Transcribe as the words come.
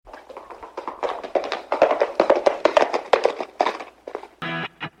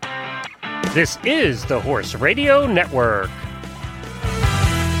This is the Horse Radio Network.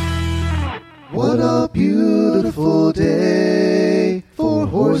 What a beautiful day for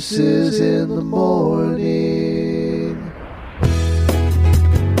horses in the morning.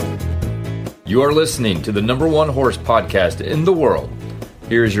 You are listening to the #1 horse podcast in the world.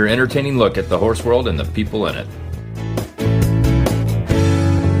 Here is your entertaining look at the horse world and the people in it.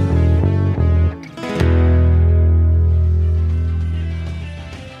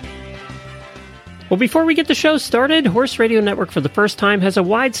 Well, before we get the show started, Horse Radio Network for the first time has a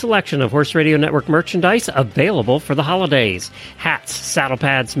wide selection of Horse Radio Network merchandise available for the holidays. Hats, saddle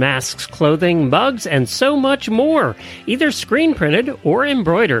pads, masks, clothing, mugs, and so much more, either screen printed or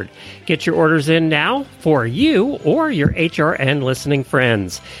embroidered. Get your orders in now for you or your HRN listening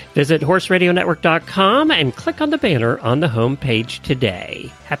friends. Visit horseradionetwork.com and click on the banner on the home page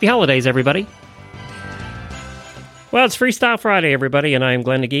today. Happy holidays, everybody. Well, it's Freestyle Friday, everybody, and I'm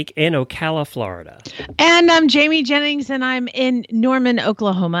Glenn the Geek in Ocala, Florida. And I'm Jamie Jennings, and I'm in Norman,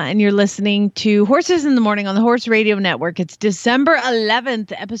 Oklahoma, and you're listening to Horses in the Morning on the Horse Radio Network. It's December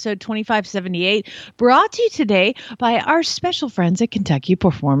 11th, episode 2578, brought to you today by our special friends at Kentucky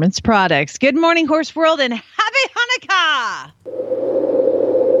Performance Products. Good morning, Horse World, and happy Hanukkah!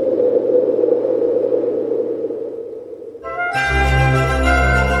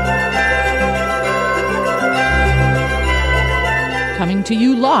 Coming to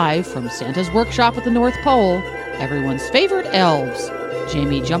you live from Santa's Workshop at the North Pole, everyone's favorite elves,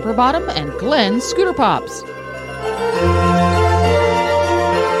 Jamie Jumperbottom and Glenn Scooter Pops.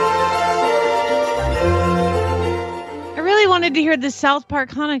 I really wanted to hear the South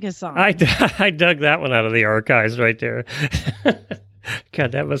Park Hanukkah song. I dug that one out of the archives right there.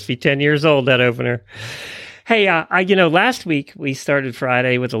 God, that must be 10 years old, that opener. Hey, last week we started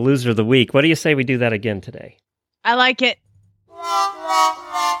Friday with a Loser of the Week. What do you say we do that again today? I like it.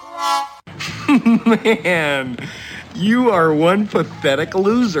 Man, you are one pathetic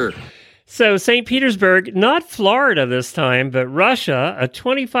loser. So, St. Petersburg, not Florida this time, but Russia, a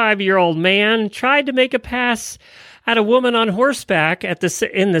 25-year-old man tried to make a pass at a woman on horseback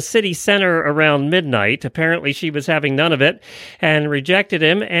in the city center around midnight. Apparently, she was having none of it and rejected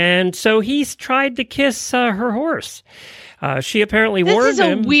him, and so he tried to kiss her horse. She apparently warned him. This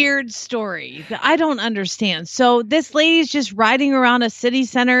is a weird story that I don't understand. So this lady's just riding around a city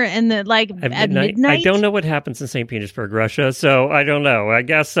center and at midnight? I don't know what happens in St. Petersburg, Russia, so I don't know. I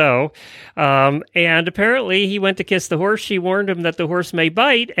guess so. And apparently he went to kiss the horse. She warned him that the horse may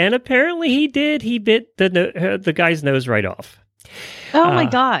bite, and apparently he did. He bit the guy's nose right off. Oh, my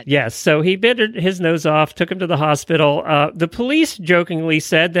God. Yes, so he bit his nose off, took him to the hospital. The police jokingly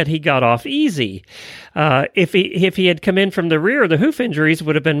said that he got off easy. If he had come in from the rear, the hoof injuries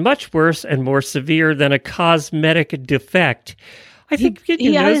would have been much worse and more severe than a cosmetic defect. I think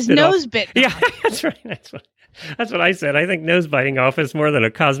he had his nose bit. Yeah, that's right. That's what I said. I think nose biting off is more than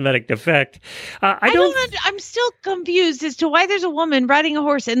a cosmetic defect. I'm still confused as to why there's a woman riding a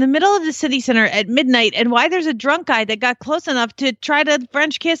horse in the middle of the city center at midnight and why there's a drunk guy that got close enough to try to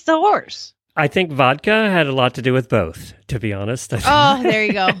French kiss the horse. I think vodka had a lot to do with both, to be honest. Oh, there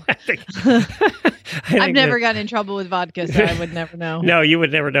you go. I've never gotten in trouble with vodka, so I would never know. No, you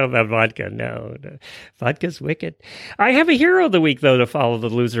would never know about vodka. No. Vodka's wicked. I have a hero of the week, though, to follow the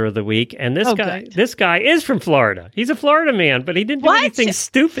loser of the week. And this guy is from Florida. He's a Florida man, but he didn't do anything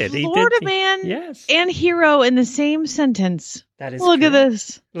stupid. Florida man yes. and hero in the same sentence. That is Look correct. at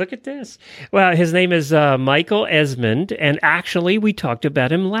this. Look at this. Well, his name is Michael Esmond, and actually we talked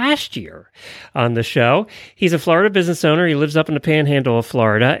about him last year on the show. He's a Florida business owner. He lives up in the panhandle of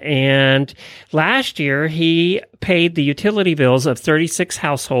Florida, and last year he paid the utility bills of 36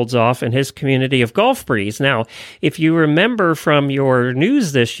 households off in his community of Gulf Breeze. Now, if you remember from your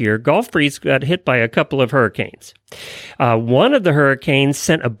news this year, Gulf Breeze got hit by a couple of hurricanes. One of the hurricanes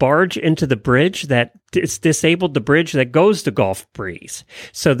sent a barge into the bridge that disabled the bridge that goes to Gulf Breeze.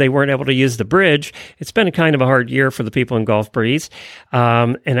 So they weren't able to use the bridge. It's been kind of a hard year for the people in Gulf Breeze.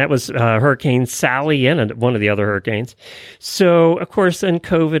 And that was Hurricane Sally and one of the other hurricanes. So, of course, and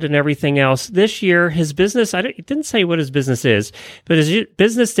COVID and everything else. This year, his business, it didn't say what his business is, but his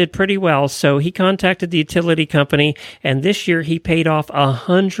business did pretty well. So he contacted the utility company, and this year he paid off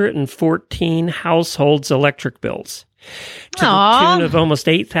 114 households' electric bills to the tune of almost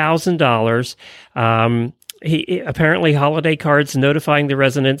 $8,000. He apparently holiday cards notifying the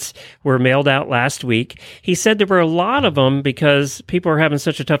residents were mailed out last week. He said there were a lot of them because people are having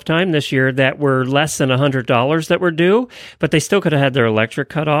such a tough time this year that were less than $100 that were due, but they still could have had their electric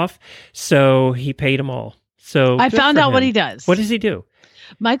cut off. So he paid them all. So I found out what he does. What does he do?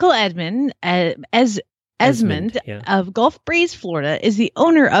 Michael Edmond, Esmond yeah. of Gulf Breeze, Florida, is the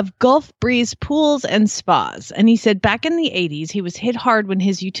owner of Gulf Breeze Pools and Spas. And he said back in the 80s, he was hit hard when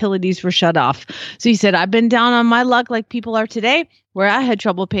his utilities were shut off. So he said, I've been down on my luck like people are today, where I had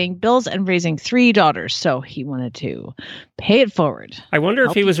trouble paying bills and raising 3 daughters. So he wanted to pay it forward. I wonder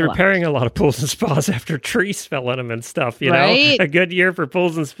if he was people repairing a lot of pools and spas after trees fell on him and stuff, you Right? know? A good year for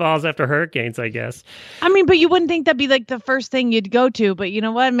pools and spas after hurricanes, I guess. I mean, but you wouldn't think that'd be like the first thing you'd go to. But you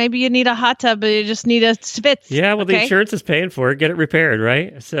know what? Maybe you need a hot tub, but you just need a spitz. Yeah, well, the okay? insurance is paying for it. Get it repaired,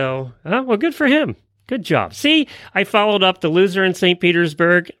 right? So, well, good for him. Good job. See, I followed up the loser in St.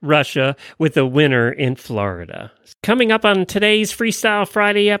 Petersburg, Russia, with the winner in Florida. Coming up on today's Freestyle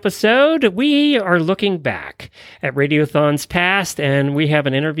Friday episode, we are looking back at Radiothons past, and we have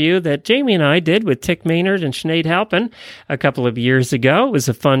an interview that Jamie and I did with Tick Maynard and Sinead Halpin a couple of years ago. It was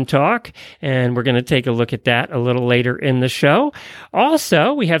a fun talk, and we're going to take a look at that a little later in the show.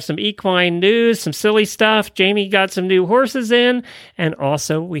 Also, we have some equine news, some silly stuff. Jamie got some new horses in, and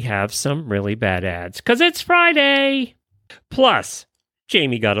also we have some really bad ads, because it's Friday. Plus,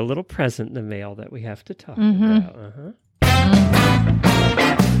 Jamie got a little present in the mail that we have to talk about.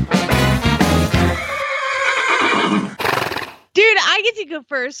 Dude, I get to go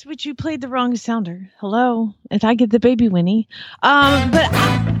first, which you played the wrong sounder. Hello, and I get the baby Winnie.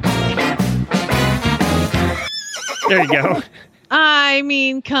 There you go. I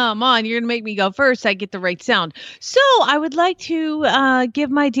mean, come on, you're gonna make me go first. I get the right sound. So I would like to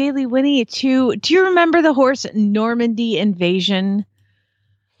give my daily Winnie to. Do you remember the horse Normandy Invasion?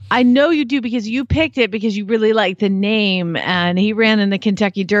 I know you do because you picked it because you really like the name, and he ran in the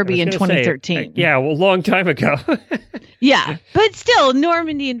Kentucky Derby in 2013. Yeah, well, a long time ago. Yeah, but still,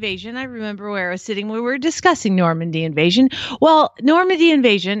 Normandy Invasion. I remember where I was sitting when we were discussing Normandy Invasion. Well, Normandy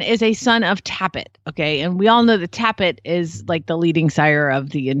Invasion is a son of Tappet, okay? And we all know that Tappet is like the leading sire of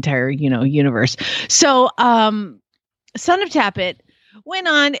the entire, universe. So, son of Tappet went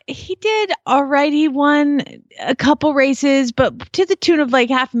on. He did all right. He won a couple races, but to the tune of like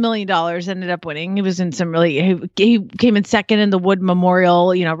 $500,000 ended up winning. He was in some he came in second in the Wood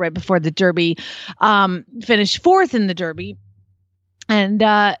Memorial, right before the Derby, finished fourth in the Derby, and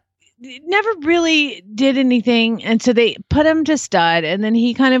never really did anything. And so they put him to stud, and then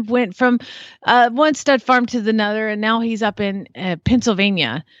he kind of went from one stud farm to another, and now he's up in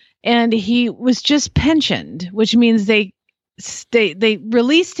Pennsylvania, and he was just pensioned, which means they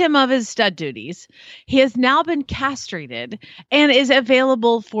released him of his stud duties. He has now been castrated and is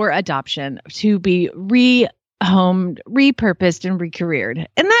available for adoption to be rehomed, repurposed, and recareered.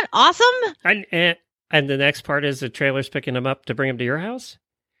 Isn't that awesome? And the next part is the trailer's picking him up to bring him to your house?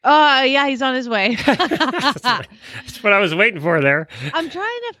 Yeah, he's on his way. That's what I was waiting for there. I'm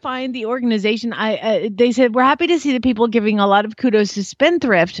trying to find the organization. They said, we're happy to see the people giving a lot of kudos to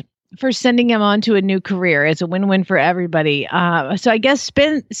Spendthrift for sending him on to a new career. It's a win-win for everybody. So I guess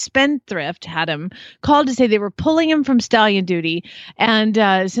Spendthrift had him called to say they were pulling him from stallion duty. And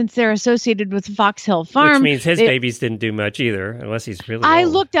since they're associated with Fox Hill Farm. Which means his babies didn't do much either, unless he's really I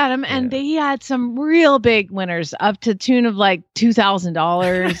old. looked at him, and he had some real big winners up to tune of like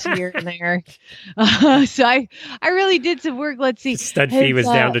 $2,000 here and there. So I really did some work. Let's see. The stud fee was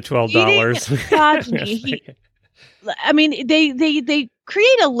down to $12. I mean, they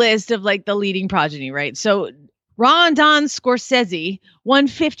create a list of like the leading progeny, right? So Rondon Scorsese won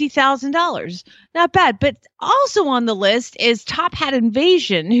 $50,000. Not bad. But also on the list is Top Hat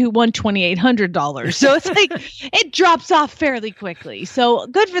Invasion, who won $2,800. So it's like it drops off fairly quickly. So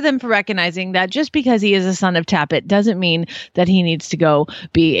good for them for recognizing that just because he is a son of Tappet doesn't mean that he needs to go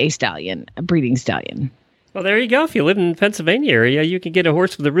be a breeding stallion. Well, there you go. If you live in the Pennsylvania area, you can get a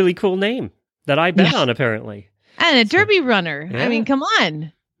horse with a really cool name that I bet on, apparently. And a Derby runner. Yeah. I mean, come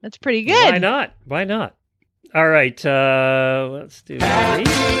on. That's pretty good. Why not? All right. Let's do that.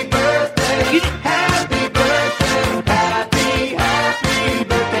 Happy birthday. Happy birthday. Happy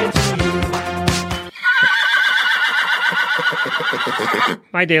birthday to you.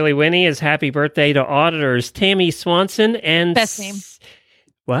 My daily Winnie is happy birthday to auditors Tammy Swanson and... Best name.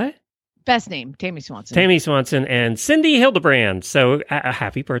 What? Best name, Tammy Swanson. Tammy Swanson and Cindy Hildebrand. So a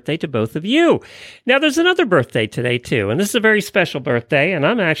happy birthday to both of you. Now, there's another birthday today, too. And this is a very special birthday. And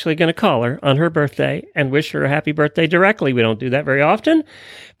I'm actually going to call her on her birthday and wish her a happy birthday directly. We don't do that very often.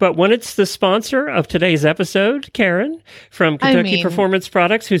 But when it's the sponsor of today's episode, Karen from Kentucky Performance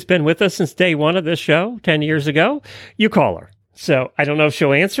Products, who's been with us since day one of this show 10 years ago, you call her. So I don't know if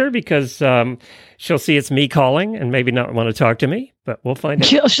she'll answer because she'll see it's me calling and maybe not want to talk to me, but we'll find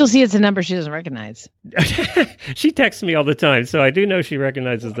out. She'll see it's a number she doesn't recognize. She texts me all the time, so I do know she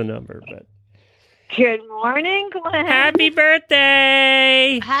recognizes the number. But good morning, Glenn. Happy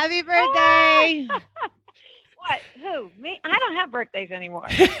birthday! Happy birthday! What? Who? Me? I don't have birthdays anymore.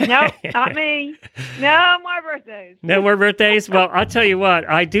 Nope, not me. No more birthdays. No more birthdays? Well, I'll tell you what.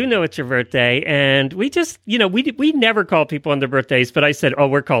 I do know it's your birthday, and we just, we never call people on their birthdays, but I said, oh,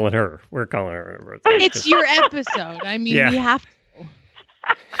 we're calling her. We're calling her on her birthday. It's your episode. I mean, Yeah. we have to.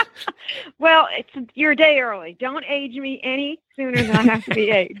 Well, you're a day early. Don't age me any sooner than I have to be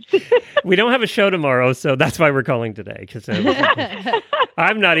aged. We don't have a show tomorrow, so that's why we're calling today. Because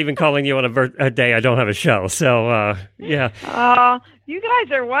I'm not even calling you on a day I don't have a show. So, yeah. You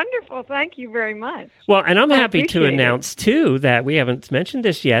guys are wonderful. Thank you very much. Well, and I'm I happy to appreciate announce, too, that we haven't mentioned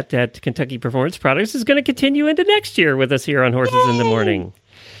this yet, that Kentucky Performance Products is going to continue into next year with us here on Horses in the Morning.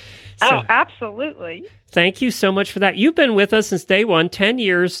 Oh, absolutely. Thank you so much for that. You've been with us since day one, 10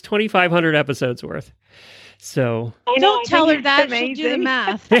 years, 2,500 episodes worth. So Don't tell her that. Amazing. She'll do the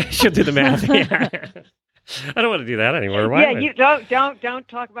math. she'll do the math. Yeah. I don't want to do that anymore. Why? Yeah, you don't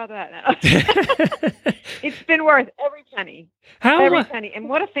talk about that now. It's been worth every penny. Every penny. And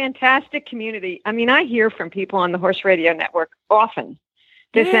what a fantastic community. I mean, I hear from people on the Horse Radio Network often.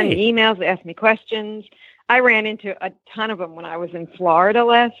 They send me emails, they ask me questions. I ran into a ton of them when I was in Florida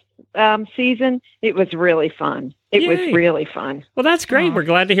last season. It was really fun. It was really fun. Well, that's great. We're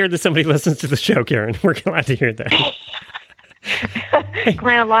glad to hear that somebody listens to the show, Karen. We're glad to hear that.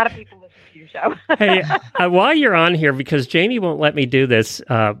 Glenn, a lot of people listen to your show. Hey, while you're on here, because Jamie won't let me do this,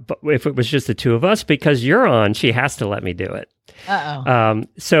 but if it was just the two of us, because you're on, she has to let me do it.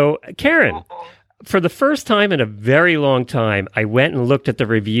 So, Karen, for the first time in a very long time, I went and looked at the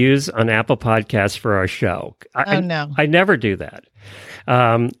reviews on Apple Podcasts for our show. I never do that.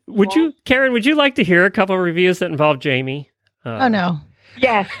 Karen, would you like to hear a couple of reviews that involve Jamie? No.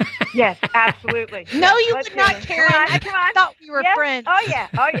 Yes, absolutely. No, you Let's would not, hear 'em. Karen. Come on. I thought we were Yes? friends. Oh,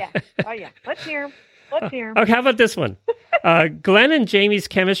 yeah. Let's hear him. Okay, how about this one? Glenn and Jamie's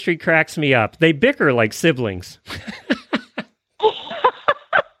chemistry cracks me up. They bicker like siblings.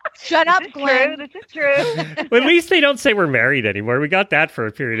 Shut up, Glenn. This is true. Well, at least they don't say we're married anymore. We got that for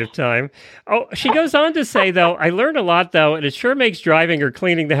a period of time. Oh, she goes on to say, though, I learned a lot, though, and it sure makes driving or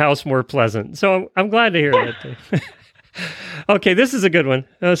cleaning the house more pleasant. So I'm glad to hear that, too. Okay, this is a good one.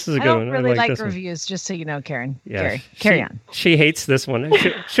 This is a good one. I don't really like this one. reviews, just so you know, Karen. Yeah, Carry on. She hates this one.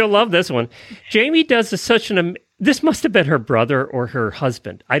 She'll love this one. Jamie does this must have been her brother or her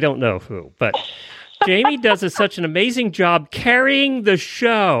husband. I don't know who, but Jamie does such an amazing job carrying the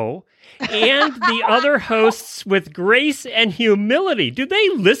show and the other hosts with grace and humility. Do they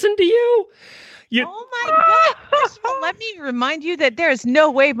listen to you? Oh my God. First of all, let me remind you that there is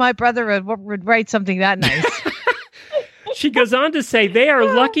no way my brother would write something that nice. She goes on to say they are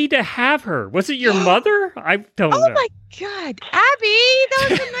lucky to have her. Was it your mother? I don't know. Oh my God. Abby, that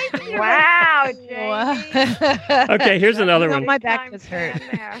was a nice Wow, Jamie. Okay, here's another one. My back is hurt.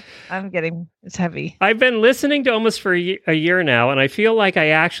 It's heavy. I've been listening to almost for a year now, and I feel like I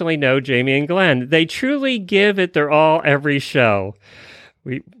actually know Jamie and Glenn. They truly give it their all every show.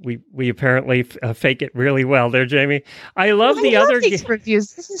 We apparently fake it really well there, Jamie. I love these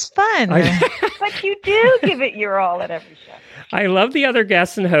reviews. This is fun. But you do give it your all at every show. I love the other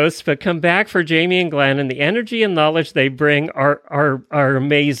guests and hosts, but come back for Jamie and Glenn, and the energy and knowledge they bring are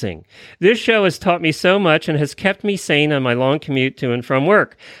amazing. This show has taught me so much and has kept me sane on my long commute to and from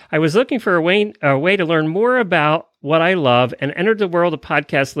work. I was looking for a way to learn more about what I love and entered the world of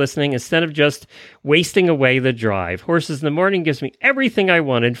podcast listening instead of just wasting away the drive. Horses in the Morning gives me everything I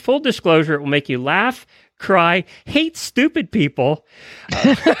wanted. Full disclosure, it will make you laugh, cry, hate stupid people.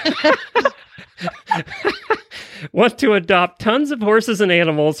 Want to adopt tons of horses and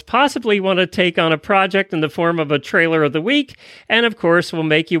animals, possibly want to take on a project in the form of a trailer of the week, and of course will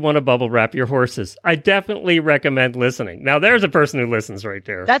make you want to bubble wrap your horses. I definitely recommend listening. Now there's a person who listens right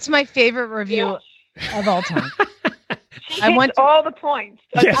there. That's my favorite review of all time. I want all the points.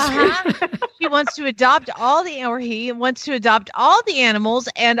 Yes. He wants to adopt he wants to adopt all the animals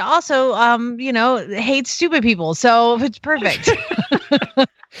and also, hates stupid people. So it's perfect.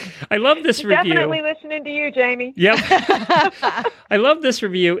 I love this review. Definitely listening to you, Jamie. Yep. I love this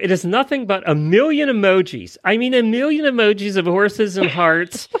review. It is nothing but a million emojis. I mean, a million emojis of horses and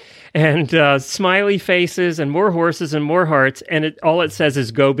hearts and smiley faces and more horses and more hearts. And all it says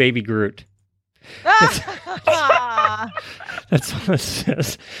is, "Go, baby Groot." That's all it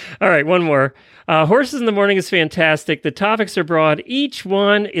says. All right, one more. Horses in the Morning is fantastic. The topics are broad. Each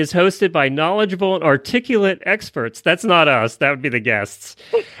one is hosted by knowledgeable and articulate experts. That's not us. That would be the guests.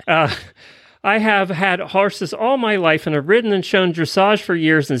 I have had horses all my life and have ridden and shown dressage for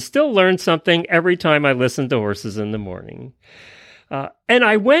years and still learn something every time I listen to Horses in the Morning. And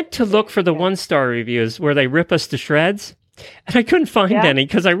I went to look for the one-star reviews where they rip us to shreds. And I couldn't find Yeah. any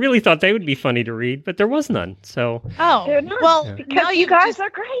because I really thought they would be funny to read, but there was none. So They're not, well, because now you guys are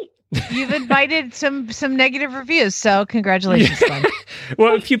great. you've invited some negative reviews, so congratulations, Glenn.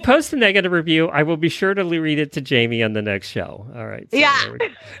 well, if you post a negative review, I will be sure to read it to Jamie on the next show. All right. So Yeah. there we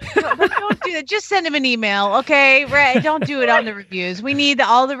go. But don't do that. Just send him an email, okay? Right? Don't do it on the reviews. We need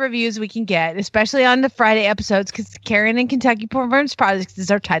all the reviews we can get, especially on the Friday episodes, because Karen and Kentucky Performance Products is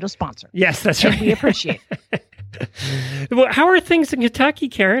our title sponsor. Yes, that's And right. we appreciate it. Well, how are things in Kentucky,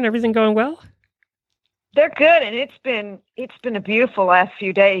 Karen? Everything going well? They're good, and it's been a beautiful last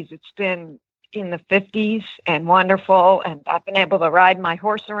few days. It's been in the 50s and wonderful, and I've been able to ride my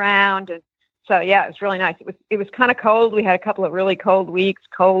horse around, and so yeah, it's really nice. It was kind of cold. We had a couple of really cold weeks,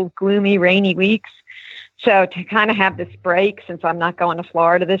 cold, gloomy, rainy weeks. So to kind of have this break, since I'm not going to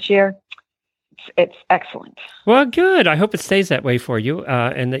Florida this year, it's excellent. Well, good. I hope it stays that way for you,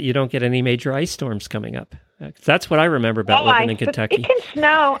 and that you don't get any major ice storms coming up. That's what I remember about living in Kentucky. It can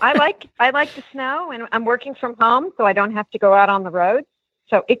snow. I like the snow, and I'm working from home, so I don't have to go out on the road.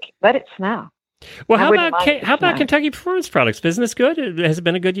 So let it snow. Well, I how wouldn't about mind it how about snowing. Kentucky Performance Products? Business good? Has it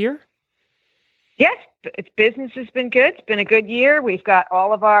been a good year? Yes, its business has been good. It's been a good year. We've got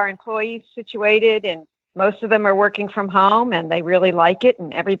all of our employees situated, and most of them are working from home, and they really like it.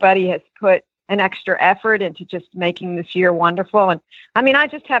 And everybody has put an extra effort into just making this year wonderful. And I mean, I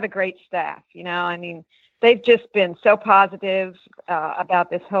just have a great staff. You know, I mean, they've just been so positive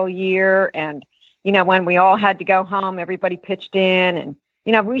about this whole year. And you know, when we all had to go home, everybody pitched in, and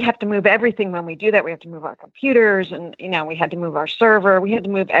you know, we have to move everything when we do that. We have to move our computers, and you know, we had to move our server. We had to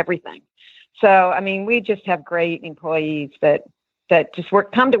move everything. So, I mean, we just have great employees that just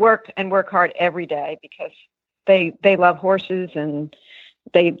come to work and work hard every day because they love horses and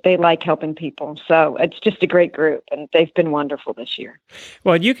they like helping people. So it's just a great group, and they've been wonderful this year.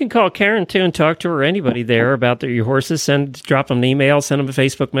 Well, you can call Karen too and talk to her or anybody there about your horses. Drop them an email, send them a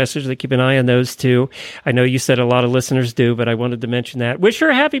Facebook message. They keep an eye on those too. I know you said a lot of listeners do, but I wanted to mention that. Wish her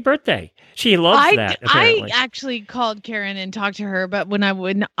a happy birthday. She loves that. Apparently. I actually called Karen and talked to her, but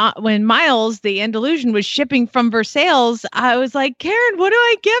when Miles, the Andalusian, was shipping from Versailles, I was like, Karen, what do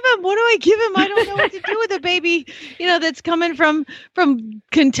I give him? What do I give him? I don't know what to do with a baby, you know, that's coming from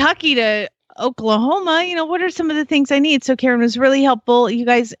Kentucky to Oklahoma. You know, what are some of the things I need? So Karen was really helpful. You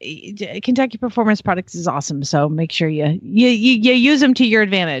guys, Kentucky Performance Products is awesome. So make sure you use them to your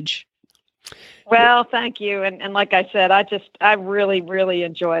advantage. Well, thank you. And like I said, I really, really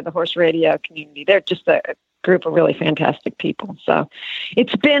enjoy the horse radio community. They're just a group of really fantastic people. So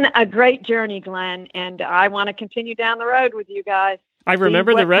it's been a great journey, Glenn, and I want to continue down the road with you guys. I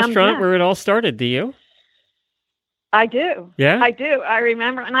remember the restaurant where it all started. Do you? I do. Yeah? I do. I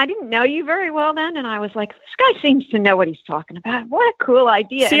remember. And I didn't know you very well then. And I was like, this guy seems to know what he's talking about. What a cool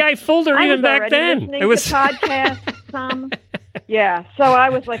idea. See, I fooled her even back then. It was podcasts. Yeah. So I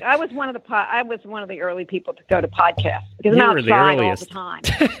was like, I was one of the early people to go to podcasts because I'm outside all the time.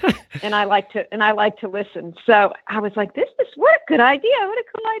 and I like to listen. So I was like, what a good idea. What a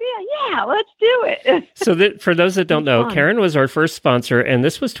cool idea. Yeah, let's do it. So for those that don't know, fun. Karen was our first sponsor, and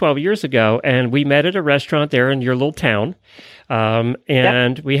this was 12 years ago, and we met at a restaurant there in your little town.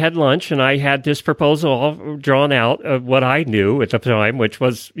 And we had lunch, and I had this proposal all drawn out of what I knew at the time, which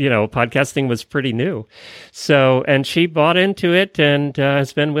was, you know, podcasting was pretty new. So, and she bought into it and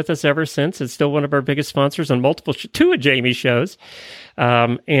has been with us ever since. It's still one of our biggest sponsors on two of Jamie's shows.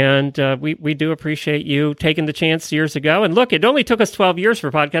 We do appreciate you taking the chance years ago. And look, it only took us 12 years for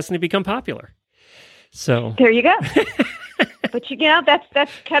podcasting to become popular. So there you go. But you know,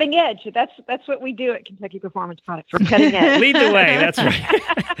 that's cutting edge. That's what we do at Kentucky Performance Products. We're cutting edge. Lead the way. That's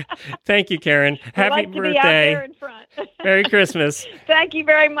right. Thank you, Karen. Happy birthday. Be out there in front. Merry Christmas. Thank you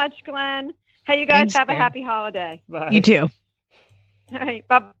very much, Glenn. Hey, you guys Thanks, have a Karen. happy holiday. Bye. You too. All right.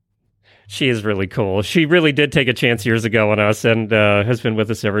 Bye. She is really cool. She really did take a chance years ago on us and has been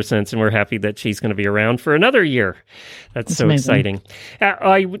with us ever since. And we're happy that she's going to be around for another year. That's so amazing. exciting.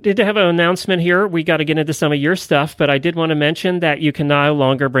 I did have an announcement here. We got to get into some of your stuff, but I did want to mention that you can no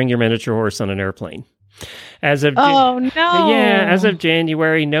longer bring your miniature horse on an airplane. As of as of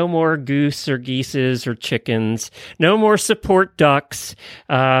January, no more goose or geeses or chickens. No more support ducks.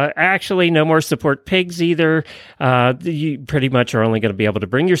 Actually, no more support pigs either. You pretty much are only going to be able to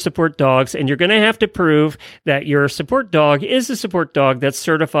bring your support dogs, and you're going to have to prove that your support dog is a support dog that's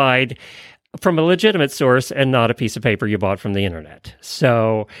certified from a legitimate source and not a piece of paper you bought from the internet.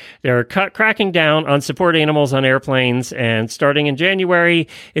 So they're cracking down on support animals on airplanes, and starting in January,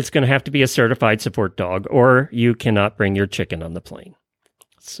 it's going to have to be a certified support dog, or you cannot bring your chicken on the plane.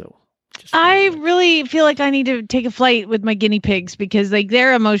 So I really feel like I need to take a flight with my guinea pigs because like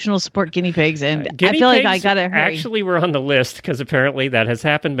they're emotional support guinea pigs, and I feel like I gotta hurry. Actually, we're on the list because apparently that has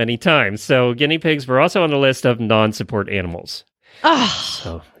happened many times. So guinea pigs were also on the list of non-support animals. Oh,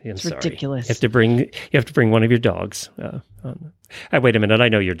 so it's ridiculous. You have to bring one of your dogs. Wait a minute. I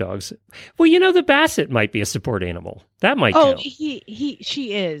know your dogs. Well, the Basset might be a support animal. That might. Oh, count.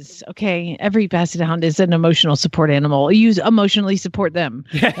 she is. Okay. Every Basset Hound is an emotional support animal. You emotionally support them.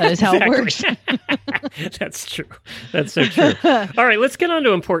 That is how it works. That's true. That's so true. All right, let's get on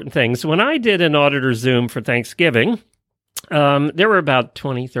to important things. When I did an auditor Zoom for Thanksgiving, there were about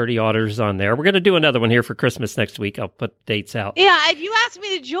 20, 30 auditors on there. We're going to do another one here for Christmas next week. I'll put dates out. Yeah, you asked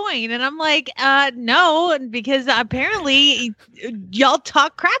me to join, and I'm like, no, because apparently y'all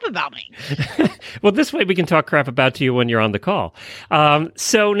talk crap about me. Well, this way we can talk crap about you when you're on the call.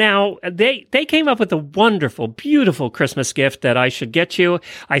 So now they came up with a wonderful, beautiful Christmas gift that I should get you.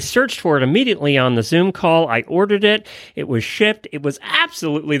 I searched for it immediately on the Zoom call. I ordered it. It was shipped. It was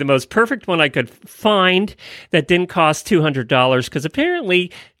absolutely the most perfect one I could find that didn't cost $200 because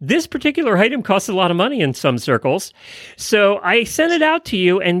apparently this particular item costs a lot of money in some circles. So I sent it out to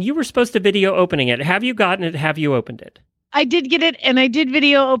you, and you were supposed to video opening it. Have you gotten it? Have you opened it? I did get it, and I did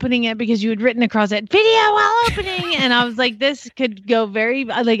video opening it because you had written across it, video while opening, and I was like, this could go very,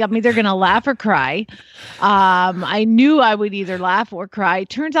 like, I'm either going to laugh or cry. I knew I would either laugh or cry.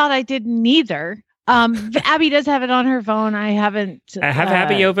 Turns out I did neither. Abby does have it on her phone. I haven't. I have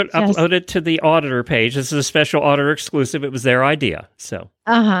Abby upload it to the auditor page. This is a special auditor exclusive. It was their idea. So.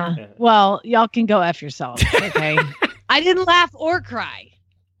 Well, y'all can go F yourselves. Okay. I didn't laugh or cry.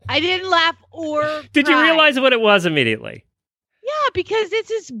 Did you realize what it was immediately? Yeah, because it's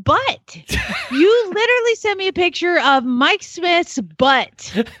his butt. You literally sent me a picture of Mike Smith's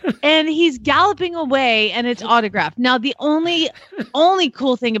butt, and he's galloping away, and it's autographed. Now, the only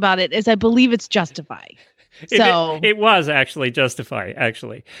cool thing about it is I believe it's Justify. So it was actually Justify,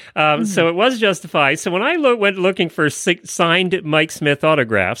 actually. So it was Justify. So when I went looking for signed Mike Smith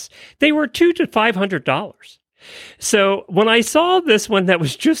autographs, they were $200 to $500. So when I saw this one that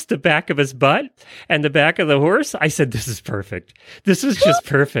was just the back of his butt and the back of the horse, I said, this is perfect. This is just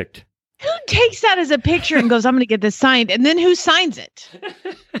perfect. Who takes that as a picture and goes, I'm going to get this signed? And then who signs it?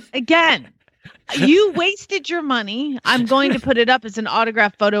 Again, you wasted your money. I'm going to put it up as an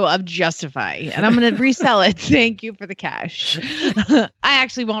autographed photo of Justify, and I'm going to resell it. Thank you for the cash. I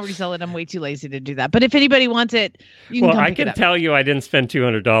actually won't resell it. I'm way too lazy to do that. But if anybody wants it, you can come pick it up. Tell you I didn't spend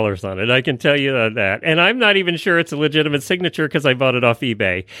 $200 on it. I can tell you that. And I'm not even sure it's a legitimate signature because I bought it off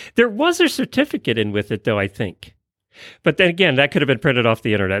eBay. There was a certificate in with it, though, I think. But then again, that could have been printed off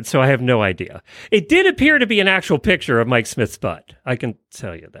the internet, so I have no idea. It did appear to be an actual picture of Mike Smith's butt. I can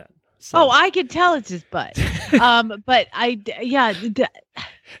tell you that. So. I could tell it's his butt. But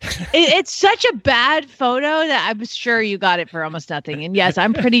it's such a bad photo that I'm sure you got it for almost nothing. And yes,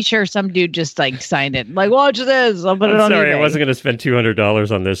 I'm pretty sure some dude just like signed it. Like, watch this. I'll put it on sorry, eBay. I wasn't going to spend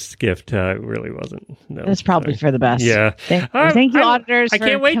 $200 on this gift. It really wasn't. No, that's probably for the best. Yeah. Thank you, auditors. I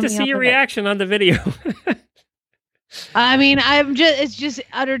can't wait to see your reaction on the video. I mean, it's just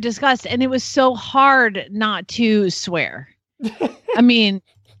utter disgust. And it was so hard not to swear. I mean,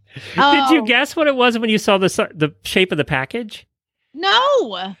 did you guess what it was when you saw the shape of the package? No,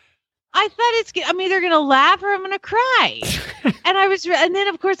 I thought I'm either going to laugh or I'm going to cry. And then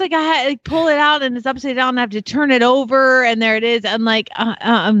of course, like I had to pull it out and it's upside down and I have to turn it over and there it is. I'm like,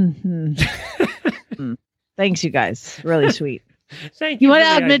 thanks you guys. Really sweet. Thank you. What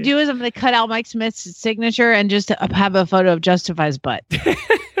I'm going to do is I'm going to cut out Mike Smith's signature and just have a photo of Justify's butt.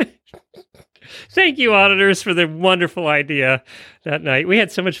 Thank you, auditors, for the wonderful idea that night. We had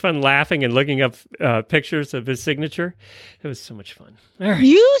so much fun laughing and looking up pictures of his signature. It was so much fun. Right.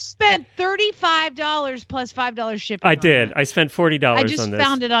 You spent $35 plus $5 shipping. I did. That. I spent $40 on this. I just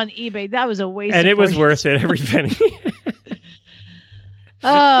found it on eBay. That was a waste. And it was worth it, every penny.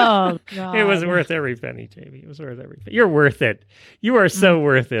 Oh, God. It was worth every penny, Jamie. It was worth every penny. You're worth it. You are so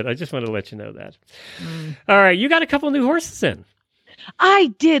worth it. I just want to let you know that. All right. You got a couple new horses in.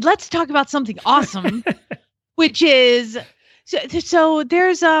 I did. Let's talk about something awesome, which is so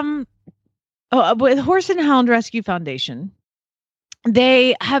there's with Horse and Hound Rescue Foundation.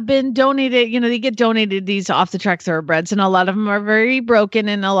 They have been donated, they get donated these off the track thoroughbreds, and a lot of them are very broken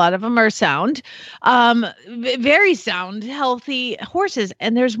and a lot of them are sound, very sound, healthy horses.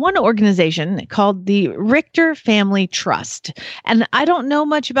 And there's one organization called the Richter Family Trust. And I don't know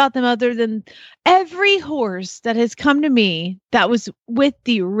much about them other than every horse that has come to me that was with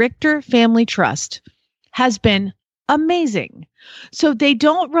the Richter Family Trust has been amazing. So they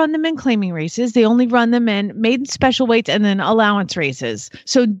don't run them in claiming races. They only run them in maiden special weights and then allowance races.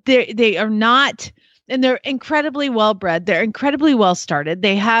 So they are not, and they're incredibly well bred. They're incredibly well started.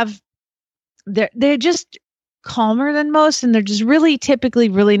 They're just calmer than most, and they're just really typically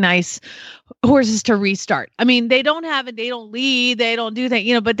really nice horses to restart. I mean, they don't lead, they don't do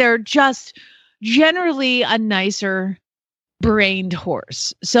that, but they're just generally a nicer brained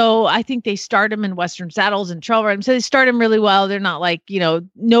horse. So I think they start them in Western saddles and trail riding. So they start them really well. They're not like,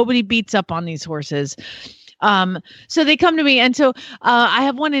 nobody beats up on these horses. So they come to me. And so I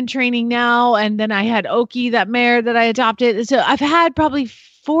have one in training now. And then I had Oki, that mare that I adopted. So I've had probably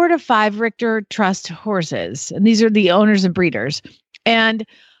 4 to 5 Richter Trust horses. And these are the owners and breeders. And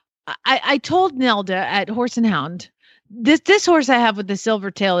I told Nelda at Horse and Hound, this horse I have with the silver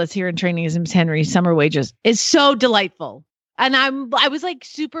tail that's here in training is Miss Henry Summer Wages is so delightful. And I was like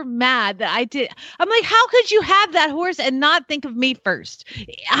super mad that I did. I'm like, how could you have that horse and not think of me first?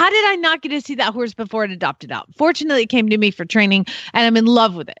 How did I not get to see that horse before it adopted out? Fortunately, it came to me for training and I'm in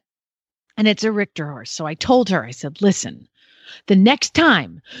love with it. And it's a Richter horse. So I told her, I said, listen, the next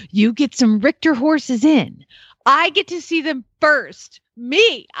time you get some Richter horses in, I get to see them first.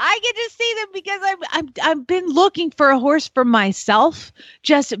 I get to see them because I've been looking for a horse for myself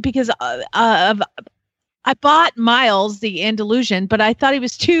just because I bought Miles, the Andalusian, but I thought he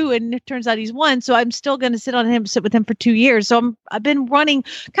was 2 and it turns out he's 1. So I'm still going to sit with him for 2 years. So I've been running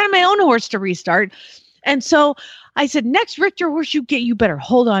kind of my own horse to restart. And so I said, next Richter horse you get, you better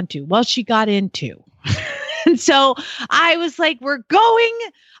hold on to. Well, she got into. And so I was like, we're going.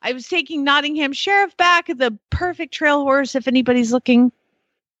 I was taking Nottingham Sheriff back, the perfect trail horse, if anybody's looking.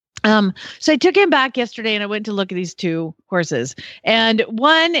 So I took him back yesterday and I went to look at these 2 horses. And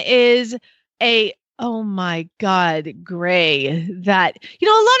one is oh my God, gray that, a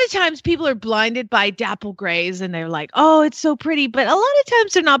lot of times people are blinded by dapple grays and they're like, oh, it's so pretty. But a lot of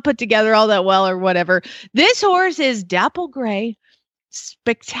times they're not put together all that well or whatever. This horse is dapple gray,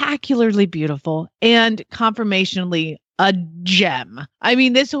 spectacularly beautiful and conformationally a gem. I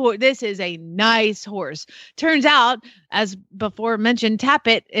mean, this is a nice horse. Turns out, as before mentioned,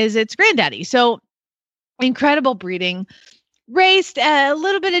 Tappet is its granddaddy. So incredible breeding. Raced a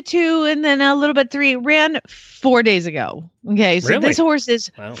little bit of 2 and then a little bit 3, ran 4 days ago. Okay. So Really? This horse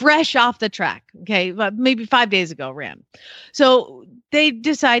is fresh off the track. Okay. But maybe 5 days ago ran. So they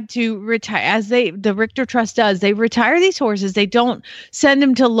decide to retire as the Richter Trust does. They retire these horses. They don't send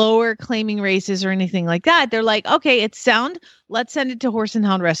them to lower claiming races or anything like that. They're like, okay, it's sound. Let's send it to Horse and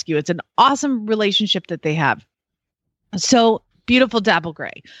Hound Rescue. It's an awesome relationship that they have. So beautiful dapple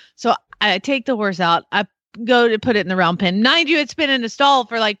gray. So I take the horse out. I go to put it in the round pen. Mind you, it's been in a stall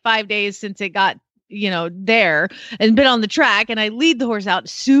for like 5 days since it got, there and been on the track. And I lead the horse out.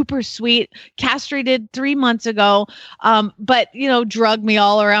 Super sweet, castrated 3 months ago. But drug me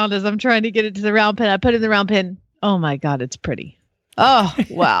all around as I'm trying to get it to the round pen. I put it in the round pen. Oh my God, it's pretty. Oh,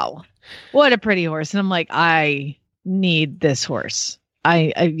 wow. What a pretty horse. And I'm like, I need this horse.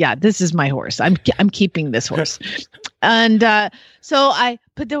 This is my horse. I'm keeping this horse. And so I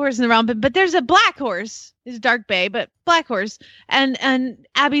put the horse in the round pen, but there's a black horse. It's dark bay, but black horse. And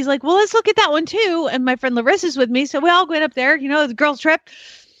Abby's like, well, let's look at that one too. And my friend Larissa's with me. So we all went up there, the girls trip.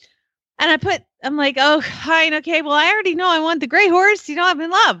 And I'm like, oh, fine. Okay. Well, I already know I want the gray horse. I'm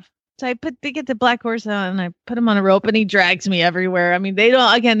in love. So they get the black horse on and I put him on a rope and he drags me everywhere. I mean, they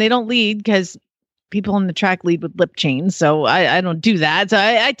don't lead because people on the track lead with lip chains. So I don't do that. So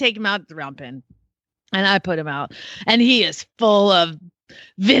I take him out at the round pen and I put him out and he is full of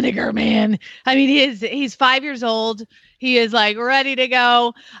vinegar, man. I mean, he's 5 years old. He is like ready to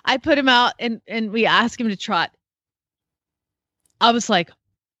go. I put him out and we asked him to trot. I was like,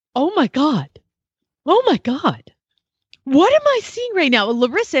 oh my God. Oh my God. What am I seeing right now?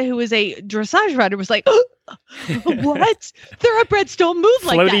 Larissa, who is a dressage rider, was like, oh, what? Thoroughbreds don't move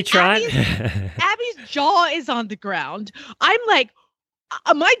like Floaty that. trot. Abby's jaw is on the ground. I'm like,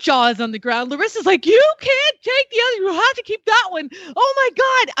 my jaw is on the ground. Larissa's like, you can't take the other. You have to keep that one. Oh my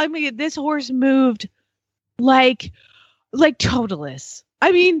God. I mean, this horse moved like Totalis.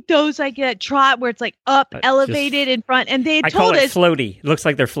 I mean, those like that trot where it's like up, elevated in front. And they had told us. Floaty. It looks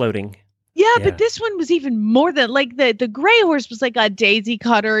like they're floating. Yeah, but this one was even more than like the gray horse was like a daisy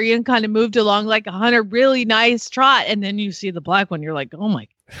cutter and kind of moved along like a really nice trot. And then you see the black one. You're like, oh my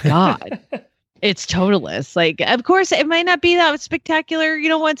God. It's Totalis. Like, of course, it might not be that spectacular,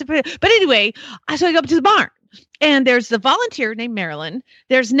 but anyway, so I go up to the barn and there's the volunteer named Marilyn.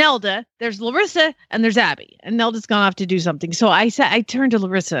 There's Nelda, there's Larissa, and there's Abby. And Nelda's gone off to do something. So I turned to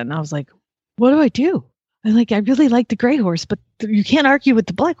Larissa and I was like, what do I do? I'm like, I really like the gray horse, but you can't argue with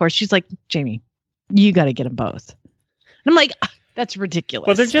the black horse. She's like, Jamie, you got to get them both. I'm like, that's ridiculous.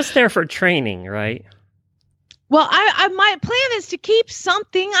 Well, they're just there for training, right? Well, I my plan is to keep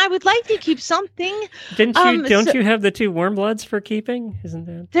something. I would like to keep something. Don't you have the 2 warm bloods for keeping? Isn't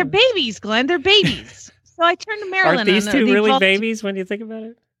that? They're babies, Glenn. They're babies. So I turned to Marilyn. Aren't these 2 really babies when you think about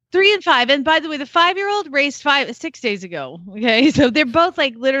it? 3 and 5. And by the way, the 5-year-old raced 6 days ago. Okay. So they're both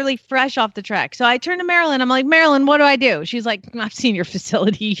like literally fresh off the track. So I turned to Marilyn. I'm like, Marilyn, what do I do? She's like, I've seen your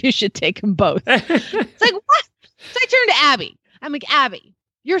facility. You should take them both. It's like, what? So I turned to Abby. I'm like, Abby,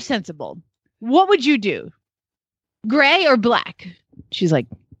 you're sensible. What would you do? Gray or black? She's like,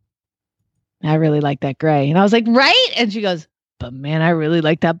 I really like that gray. And I was like, right? And she goes, but man, I really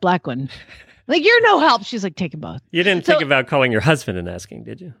like that black one. Like, you're no help. She's like, take them both. You didn't think about calling your husband and asking,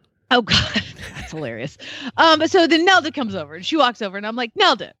 did you? Oh, God. That's hilarious. So then Nelda comes over and she walks over and I'm like,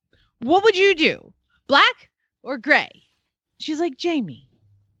 Nelda, what would you do? Black or gray? She's like, Jamie,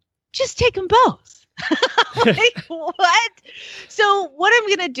 just take them both. Like, what? So what I'm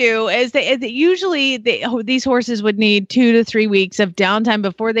going to do is usually these horses would need 2 to 3 weeks of downtime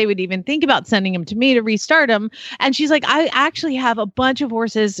before they would even think about sending them to me to restart them. And she's like, I actually have a bunch of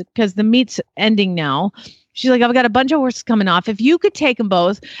horses because the meet's ending now. She's like, I've got a bunch of horses coming off. If you could take them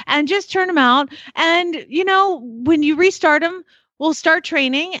both and just turn them out. And, when you restart them, we'll start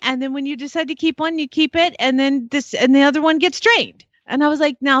training. And then when you decide to keep one, you keep it. And then the other one gets trained. And I was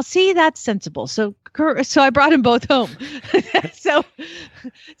like, now, see, that's sensible. So I brought them both home. So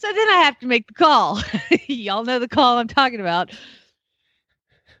then I have to make the call. Y'all know the call I'm talking about.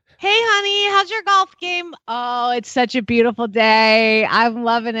 Hey, honey, how's your golf game? Oh, it's such a beautiful day. I'm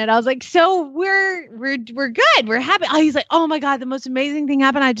loving it. I was like, so we're good. We're happy. Oh, he's like, oh my God, the most amazing thing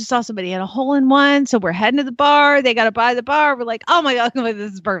happened. I just saw somebody had a hole in one. So we're heading to the bar. They got to buy the bar. We're like, oh my God,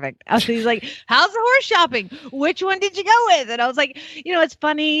 this is perfect. So he's like, how's the horse shopping? Which one did you go with? And I was like, it's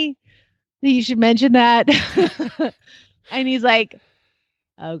funny that you should mention that. And he's like,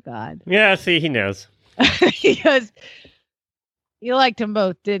 oh God. Yeah, see, he knows. He goes, you liked them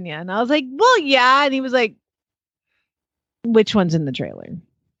both, didn't you? And I was like, well, yeah. And he was like, which one's in the trailer?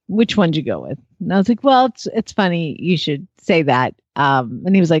 Which one did you go with? And I was like, well, it's funny. You should say that.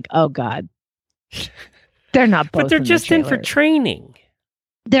 And he was like, oh God, they're not both. But they're just in for training.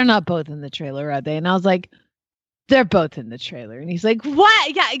 They're not both in the trailer, are they? And I was like, they're both in the trailer. And he's like,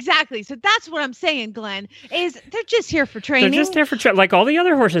 what? Yeah, exactly. So that's what I'm saying, Glenn, is they're just here for training. They're just here for training, like all the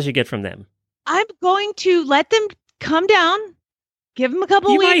other horses you get from them. I'm going to let them come down. Give them a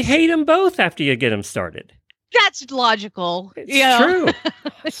couple weeks. You might hate them both after you get them started. That's logical.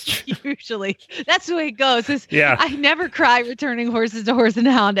 It's true. Usually. That's the way it goes. Yeah. I never cry returning horses to Horse and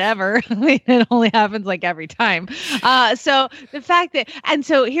Hound ever. I mean, it only happens like every time. So the fact that, and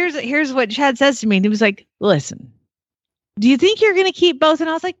so here's what Chad says to me. And he was like, listen, do you think you're going to keep both? And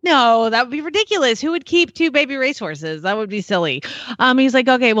I was like, no, that would be ridiculous. Who would keep 2 baby racehorses? That would be silly. He's like,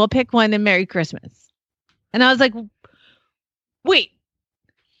 okay, well, pick one and Merry Christmas. And I was like, wait,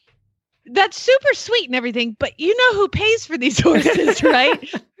 that's super sweet and everything, but you know who pays for these horses, right?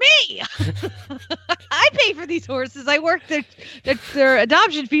 Me. I pay for these horses. I work their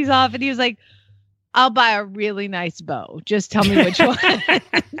adoption fees off. And he was like, I'll buy a really nice bow. Just tell me which one.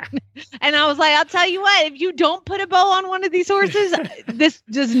 And I was like, I'll tell you what, if you don't put a bow on one of these horses, this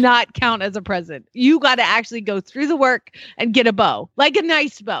does not count as a present. You got to actually go through the work and get a bow, like a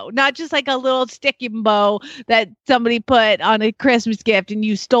nice bow, not just like a little sticky bow that somebody put on a Christmas gift and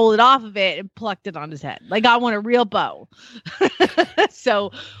you stole it off of it and plucked it on his head. Like, I want a real bow.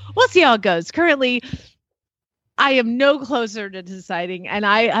 So we'll see how it goes. Currently, I am no closer to deciding, and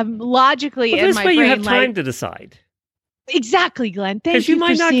I'm logically in my brain. This way you have time to decide. Exactly, Glenn. Thank you. Because you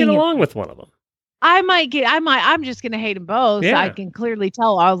might not get along with one of them. I'm just going to hate them both. Yeah. I can clearly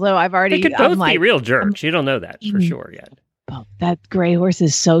tell, although I've already. They could both be real jerks. You don't know that for sure yet. Oh, that gray horse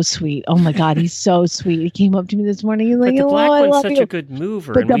is so sweet. Oh my God, he's so sweet. He came up to me this morning. He's like, the black one's such a good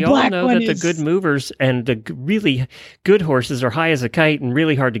mover. And we all know that the good movers and the really good horses are high as a kite and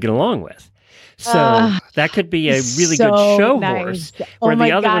really hard to get along with. So that could be a really good show horse, where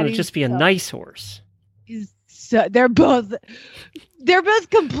the other one would just be a nice horse. They're both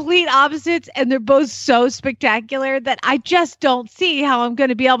complete opposites, and they're both so spectacular that I just don't see how I'm going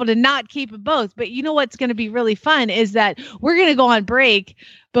to be able to not keep them both. But you know what's going to be really fun is that we're going to go on break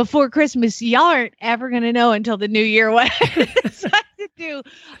before Christmas. Y'all aren't ever going to know until the new year what. So do.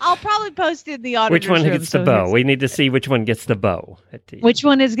 I'll probably post it in the audience. Which one gets the bow? We need to see which one gets the bow. Which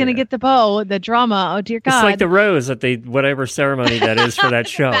one is going to get the bow? The drama. Oh, dear God. It's like the rose at the whatever ceremony that is for that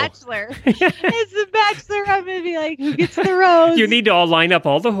show. Bachelor. It's the Bachelor. I'm going to be like, who gets the rose? You need to all line up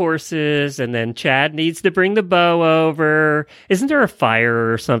all the horses, and then Chad needs to bring the bow over. Isn't there a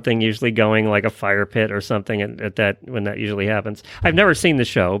fire or something usually going, like a fire pit or something at that when that usually happens? I've never seen the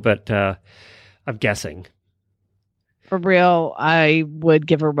show, but I'm guessing. For real, I would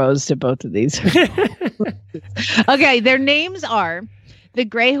give a rose to both of these. Okay, their names are, the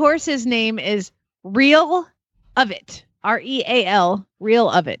gray horse's name is Real of It. Real, Real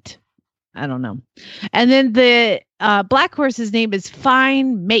of It. I don't know. And then the black horse's name is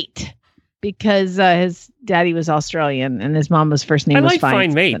Fine Mate, because his daddy was Australian and his mom's first name was Fine.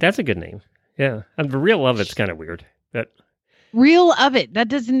 Fine Mate. That's a good name. Yeah. And the Real of It's kind of weird. But Real of It.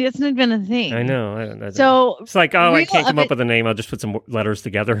 That's not even a thing. I know. So it's like, I can't come up with a name. I'll just put some letters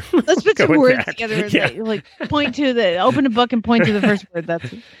together. Let's put some words together. Yeah. Like point to open a book and point to the first word.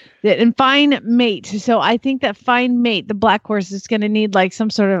 That's it. And Fine Mate. So I think that Fine Mate, the black horse, is going to need like some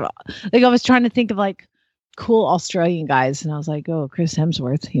sort of, like I was trying to think of like cool Australian guys. And I was like, oh, Chris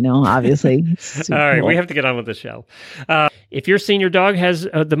Hemsworth, obviously. All right. We have to get on with the show. If your senior dog has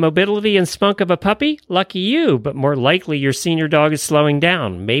the mobility and spunk of a puppy, lucky you, but more likely your senior dog is slowing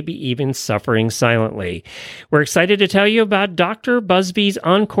down, maybe even suffering silently. We're excited to tell you about Dr. Busby's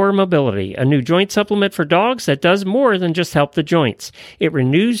Encore Mobility, a new joint supplement for dogs that does more than just help the joints. It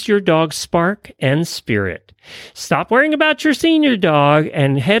renews your dog's spark and spirit. Stop worrying about your senior dog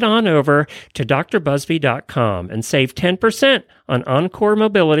and head on over to drbusby.com and save 10% on Encore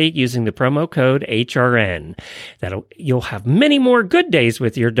Mobility using the promo code HRN. You'll have many more good days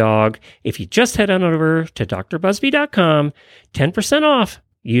with your dog if you just head on over to drbusby.com. 10% off.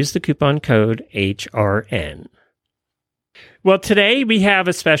 Use the coupon code HRN. Well, today we have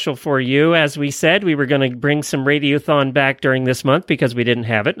a special for you. As we said, we were going to bring some Radiothon back during this month because we didn't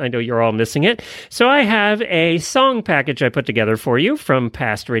have it, and I know you're all missing it. So I have a song package I put together for you from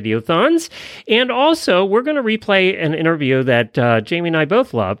past Radiothons. And also, we're going to replay an interview that Jamie and I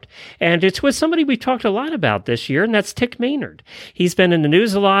both loved. And it's with somebody we talked a lot about this year, and that's Tick Maynard. He's been in the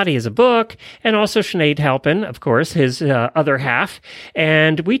news a lot. He has a book. And also Sinead Halpin, of course, his other half.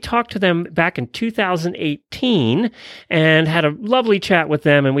 And we talked to them back in 2018 and had a lovely chat with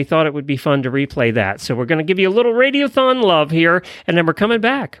them, and we thought it would be fun to replay that. So we're going to give you a little Radiothon love here, and then we're coming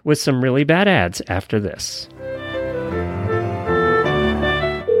back with some really bad ads after this.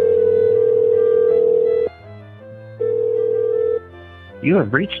 You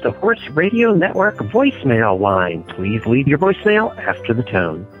have reached the Horse Radio Network voicemail line. Please leave your voicemail after the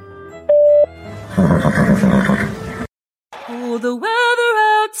tone. Oh, the weather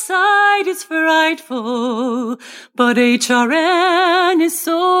outside is frightful, but HRN is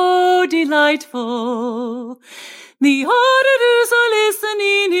so delightful. The auditors are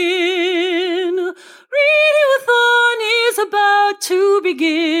listening in. Radiothon is about to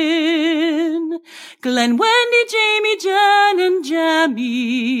begin. Glenn, Wendy, Jamie, Jen, and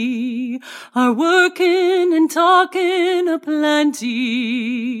Jamie are working and talking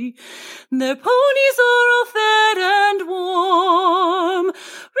aplenty. Their ponies are all fed and warm.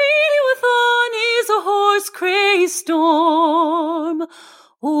 Radiothon is a horse craze storm.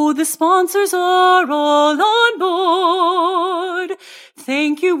 Oh, the sponsors are all on board.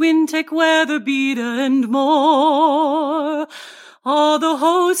 Thank you, Wintec, Weatherbeat, and more. All the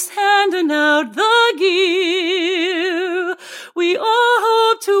hosts handing out the gear. We all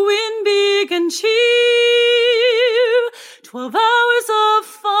hope to win big and cheer. 12 hours of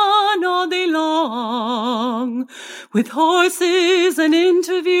fun all day long, with horses and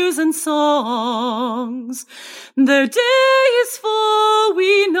interviews and songs. Their day is full,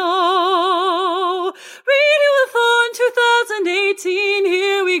 we know. Radiothon 2018,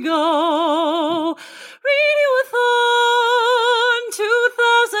 here we go. Radiothon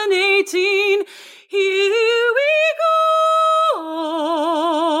 2018, here we go.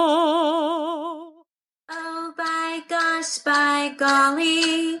 Oh, by gosh, by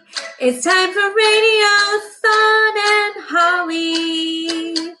golly, it's time for Radiothon and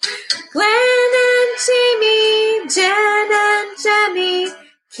Holly. Glenn and Jamie, Jen and Jamie,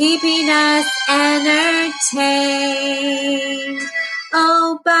 keeping us entertained.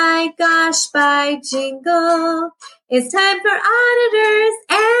 Oh, by gosh, by jingle, it's time for auditors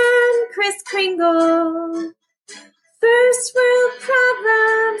and Kris Kringle. First world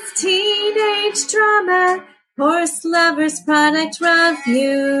problems, teenage drama, horse lovers product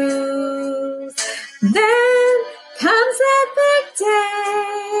reviews. Then comes epic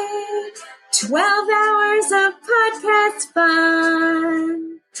day, 12 hours of podcast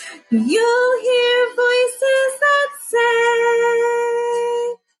fun. You'll hear voices that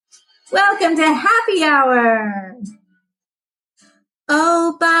say, welcome to Happy Hour.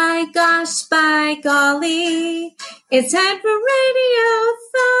 Oh, by gosh, by golly, it's time for radio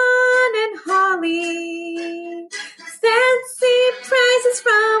fun and holly. Fancy prizes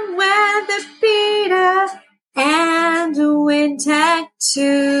from Weather Beta and Wintech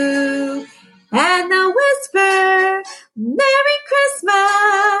too. And the whisper, Merry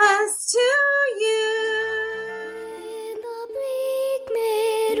Christmas to you. In the bleak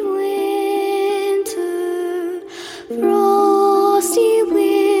midwinter, frosty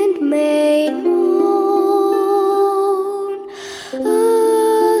wind made moan.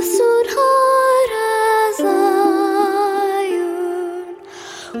 Earth stood hard as iron,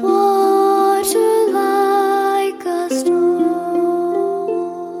 water like a stone.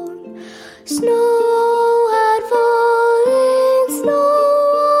 Snow had fallen, snow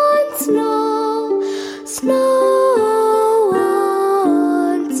on snow, snow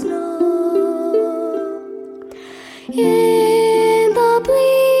on snow. In the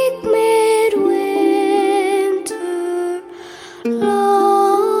bleak midwinter, long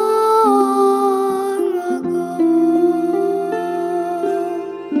ago.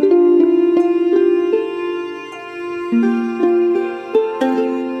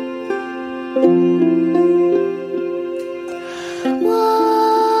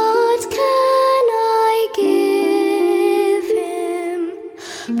 What can I give him,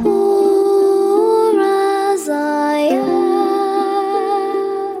 poor as I am?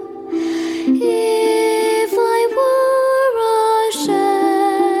 If I were a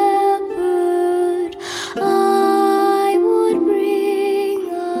shepherd, I would bring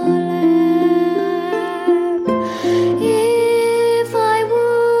a lamb. If I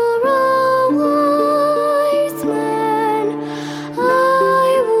were a wise man,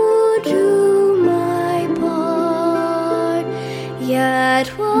 I would do my part. Yet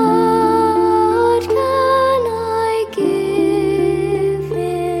what can I give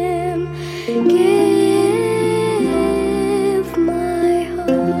him? Give my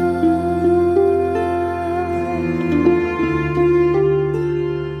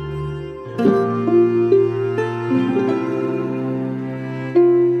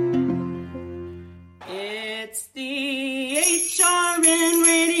It's the HRN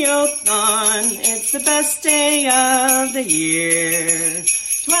Radiothon. It's the best day of the year.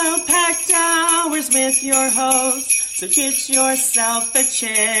 12 packed hours with your host, so get yourself a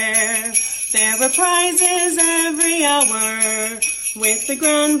chair. There are prizes every hour, with the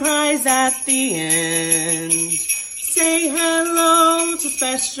grand prize at the end. Say hello to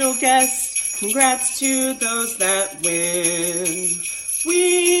special guests. Congrats to those that win.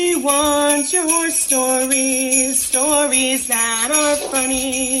 We want your horse stories, stories that are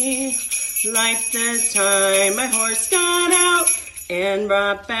funny. Like the time my horse got out and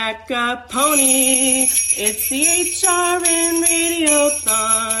brought back a pony. It's the HRN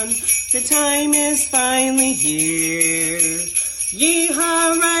Radiothon. The time is finally here.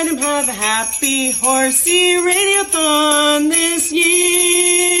 Yeehaw, ride 'em, have a happy horsey Radiothon this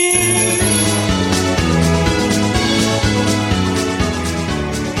year.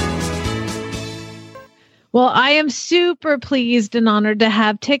 Well, I am super pleased and honored to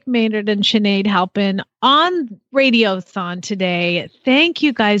have Tick Maynard and Sinead Halpin on Radiothon today. Thank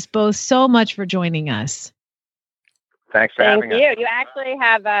you guys both so much for joining us. Thanks for having us. Thank you. You actually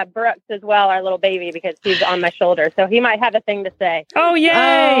have Brooks as well, our little baby, because he's on my shoulder, so he might have a thing to say. Oh,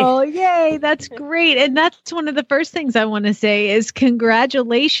 yay! Oh, yay! That's great. And that's one of the first things I want to say is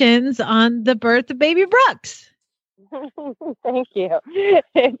congratulations on the birth of baby Brooks. Thank you.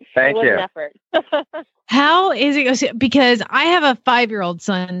 Thank you. An effort. How is it? Because I have a 5-year-old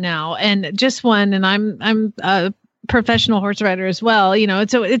son now, and just one, and I'm a professional horse rider as well. You know,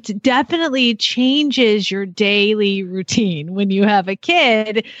 so it definitely changes your daily routine when you have a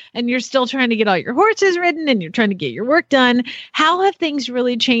kid, and you're still trying to get all your horses ridden, and you're trying to get your work done. How have things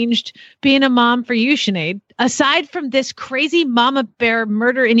really changed being a mom for you, Sinead? Aside from this crazy mama bear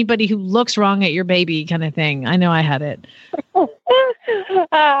murder anybody who looks wrong at your baby kind of thing. I know I had it.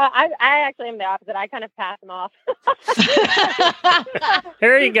 I actually am the opposite. I kind of pass them off.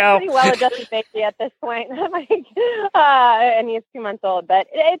 There you go. Pretty well adjusted baby at this point. And he's 2 months old. But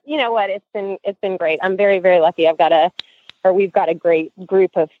you know what? It's been great. I'm very, very lucky. I've got a we've got a great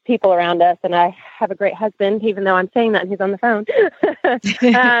group of people around us, and I have a great husband, even though I'm saying that and he's on the phone.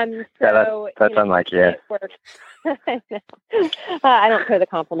 That's unlike you. I don't throw the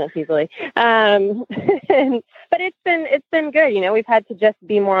compliments easily. But it's been good. We've had to just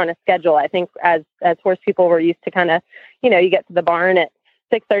be more on a schedule. I think as horse people, we're used to kind of, you get to the barn at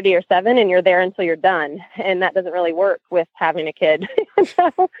 6:30 or 7 and you're there until you're done. And that doesn't really work with having a kid.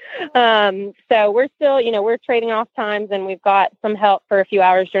 So we're still, we're trading off times, and we've got some help for a few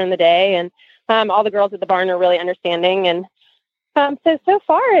hours during the day. And all the girls at the barn are really understanding. And so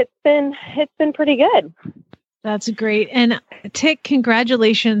far it's been pretty good. That's great. And Tick,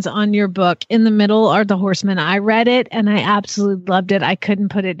 congratulations on your book. In the Middle Are the Horsemen. I read it and I absolutely loved it. I couldn't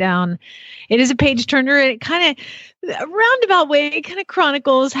put it down. It is a page turner. It kind of roundabout way, it kind of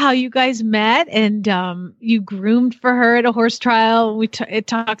chronicles how you guys met and you groomed for her at a horse trial. It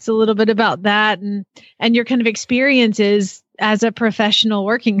talks a little bit about that and your kind of experiences as a professional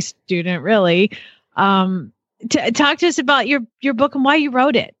working student, really. Talk to us about your book and why you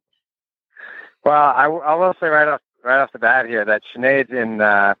wrote it. Well, I will say right off the bat here that Sinead's in,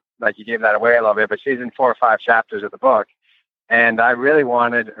 like you gave that away a little bit, but she's in 4 or 5 chapters of the book. And I really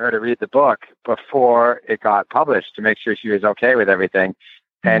wanted her to read the book before it got published to make sure she was okay with everything.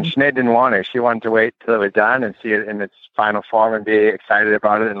 And Sinead didn't want to. She wanted to wait till it was done and see it in its final form and be excited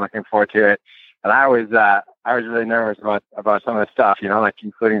about it and looking forward to it. And I was really nervous about some of the stuff, like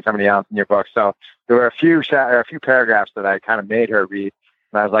including somebody else in your book. So there were a few paragraphs that I kind of made her read.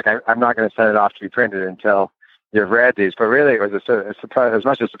 And I was like, I'm not going to send it off to be printed until you've read these. But really, it was a surprise, as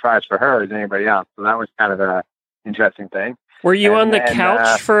much a surprise for her as anybody else. So that was kind of an interesting thing. Were you on the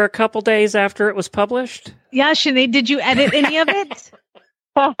couch for a couple days after it was published? Yeah, Sinead, did you edit any of it?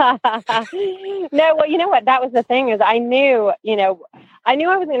 No, well, you know what? That was the thing is I knew I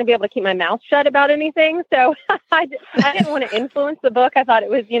wasn't going to be able to keep my mouth shut about anything. So I didn't want to influence the book. I thought it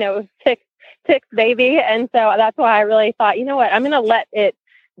was, Tick's baby. And so that's why I really thought, you know what, I'm going to let it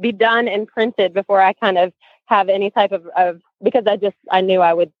be done and printed before I kind of have any type of because I knew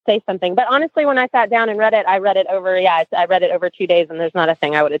I would say something. But honestly, when I sat down and read it, I read it over 2 days, and there's not a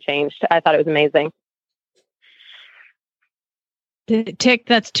thing I would have changed. I thought it was amazing. Tick,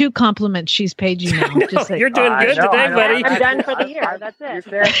 that's 2 compliments she's paid you now. Just You're doing good today, buddy. I'm done for the year. That's it.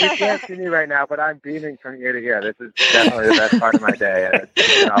 You can't see me right now, but I'm beaming from ear to ear. This is definitely the best part of my day.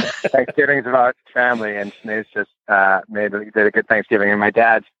 Thanksgiving's about family, and Sinead's just did a good Thanksgiving, and my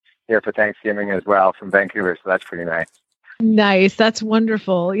dad's here for Thanksgiving as well from Vancouver, so that's pretty nice. Nice. That's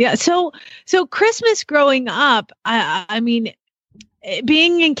wonderful. Yeah. So Christmas growing up, I mean,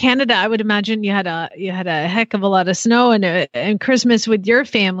 being in Canada, I would imagine you had a heck of a lot of snow and Christmas with your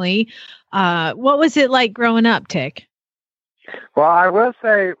family. What was it like growing up, Tick? Well, I will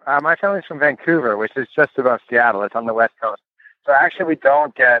say my family's from Vancouver, which is just above Seattle. It's on the west coast. So actually, we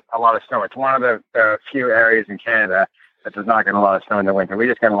don't get a lot of snow. It's one of the few areas in Canada that does not get a lot of snow in the winter. We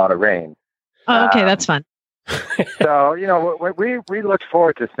just get a lot of rain. Oh, okay, that's fun. So, we looked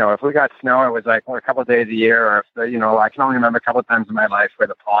forward to snow. If we got snow, it was like a couple of days a year, or I can only remember a couple of times in my life where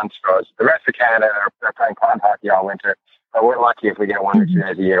the ponds froze. The rest of Canada are playing pond hockey all winter, but we're lucky if we get 1 or 2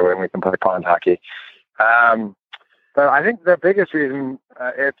 days a year when we can play pond hockey. But I think the biggest reason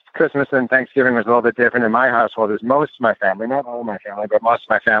it's Christmas and Thanksgiving was a little bit different in my household is most of my family, not all of my family, but most of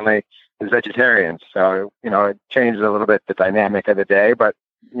my family is vegetarians. So, it changes a little bit the dynamic of the day, but,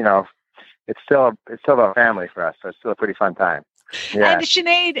 it's still about family for us. So it's still a pretty fun time. Yeah. And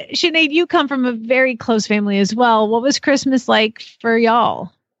Sinead, you come from a very close family as well. What was Christmas like for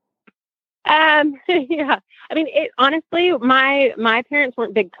y'all? Yeah. I mean, honestly, my parents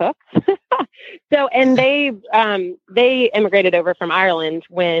weren't big cooks. So, and they immigrated over from Ireland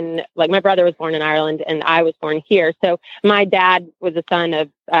when, my brother was born in Ireland and I was born here. So my dad was a son of,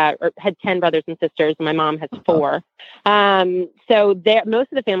 or had 10 brothers and sisters, and my mom has 4. So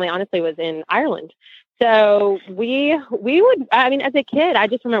most of the family, honestly, was in Ireland. So we would, as a kid, I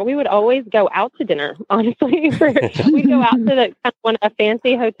just remember we would always go out to dinner, honestly. We'd go out to a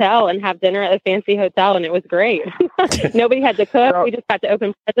fancy hotel and have dinner at a fancy hotel, and it was great. Nobody had to cook. We just got to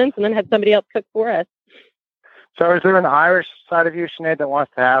open presents and then had somebody else cook for us. So is there an Irish side of you, Sinead, that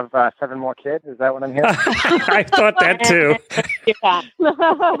wants to have 7 more kids? Is that what I'm hearing? I thought that too.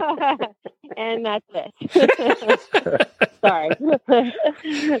 And that's it. Sorry.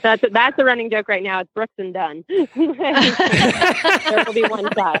 That's a running joke right now. It's Brooks and Dunn. There will be 1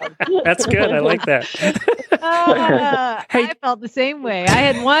 child. That's good. I like that. I felt the same way. I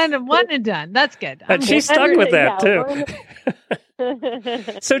had one and done. That's good. And she stuck with that too.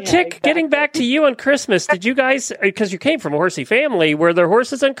 So, Tick, getting back to you on Christmas, did you guys, because you came from a horsey family, were there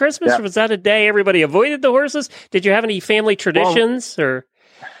horses on Christmas, or was that a day everybody avoided the horses? Did you have any family traditions,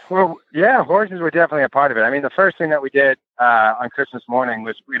 Well, yeah, horses were definitely a part of it. I mean, the first thing that we did on Christmas morning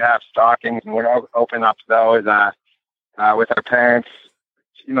was we'd have stockings, and we'd open up those with our parents.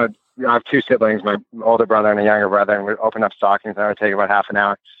 You know, I have two siblings, my older brother and a younger brother, and we'd open up stockings, and that would take about half an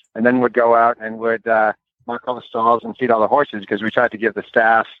hour. And then we'd go out and would mark all the stalls and feed all the horses, because we tried to give the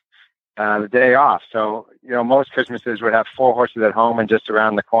staff the day off. So, you know, most Christmases would have 4 horses at home, and just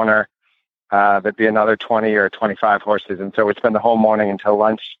around the corner, there'd be another 20 or 25 horses. And so we'd spend the whole morning until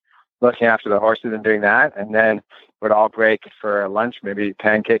lunch looking after the horses and doing that. And then we'd all break for lunch, maybe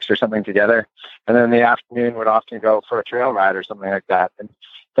pancakes or something together. And then in the afternoon, we'd often go for a trail ride or something like that. And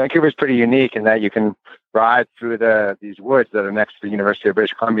Vancouver's pretty unique in that you can ride through these woods that are next to the University of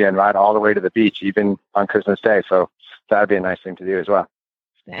British Columbia and ride all the way to the beach, even on Christmas Day. So that'd be a nice thing to do as well.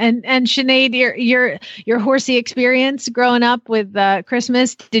 And Sinead, your horsey experience growing up with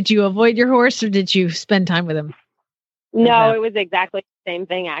Christmas, did you avoid your horse or did you spend time with him? No, it was exactly the same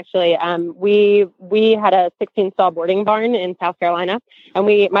thing, actually. We had a 16-stall boarding barn in South Carolina,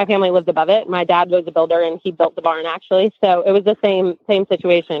 and my family lived above it. My dad was a builder, and he built the barn, actually. So it was the same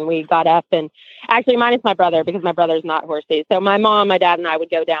situation. We got up, and actually, minus my brother, because my brother's not horsey. So my mom, my dad, and I would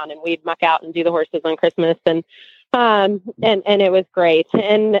go down, and we'd muck out and do the horses on Christmas, and it was great.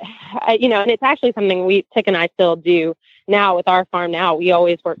 And and it's actually something Tick and I still do now with our farm. Now we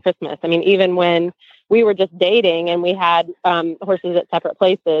always work Christmas. I mean, even when we were just dating and we had horses at separate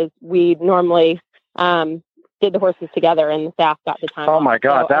places, we normally did the horses together, and the staff got the time. Oh my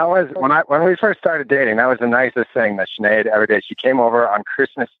God, that was when we first started dating. That was the nicest thing that Sinead ever did. She came over on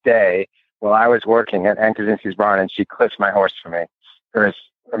Christmas Day while I was working at Ann Krasinski's barn, and she clipped my horse for me. It was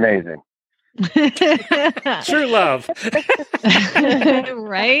amazing. True love.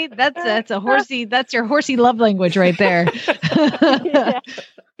 Right? That's your horsey love language right there. Yeah.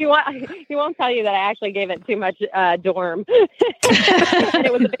 He won't tell you that I actually gave it too much dorm. And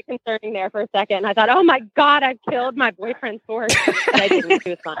it was a bit concerning there for a second. And I thought, oh my God, I killed my boyfriend's horse. But I didn't.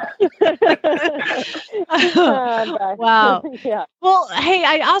 It was fun. Wow. Yeah. Well, hey,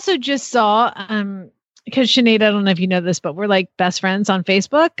 I also just saw because Sinead, I don't know if you know this, but we're like best friends on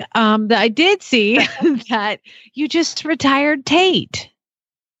Facebook. That I did see that you just retired Tate.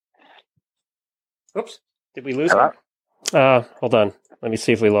 Oops. Did we lose her? Hold on. Let me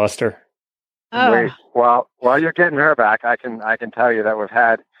see if we lost her. Oh. Wait, while you're getting her back, I can tell you that we've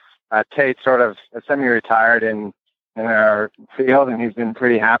had Tate sort of semi-retired in our field, and he's been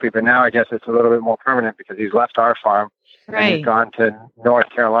pretty happy. But now I guess it's a little bit more permanent because he's left our farm and he's gone to North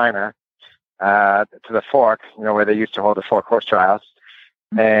Carolina to the Fork, where they used to hold the Fork horse trials.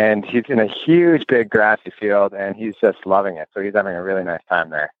 And he's in a huge, big grassy field, and he's just loving it. So he's having a really nice time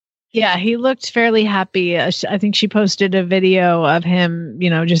there. Yeah, he looked fairly happy. I think she posted a video of him,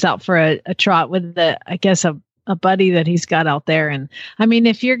 just out for a trot with a buddy that he's got out there. And I mean,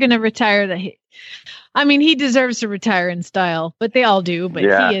 if you're going to retire, he deserves to retire in style, but they all do.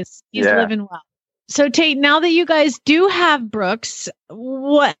 But he's living well. So Tate, now that you guys do have Brooks,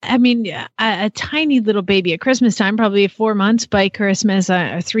 a tiny little baby at Christmas time, probably 4 months by Christmas,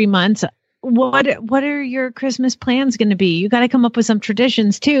 or 3 months. What are your Christmas plans going to be? You got to come up with some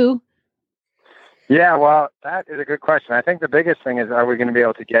traditions too. Yeah, well, that is a good question. I think the biggest thing is, are we going to be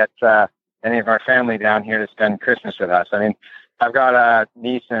able to get any of our family down here to spend Christmas with us? I mean, I've got a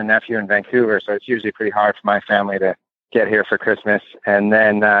niece and a nephew in Vancouver, so it's usually pretty hard for my family to get here for Christmas. And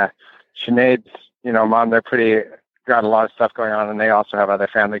then Sinead's, mom, they're got a lot of stuff going on, and they also have other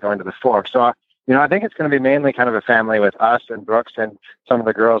family going to the Fork. So I think it's going to be mainly kind of a family with us and Brooks and some of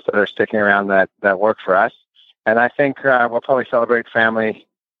the girls that are sticking around that work for us. And I think we'll probably celebrate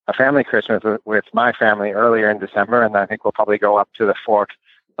a family Christmas with my family earlier in December. And I think we'll probably go up to the Fork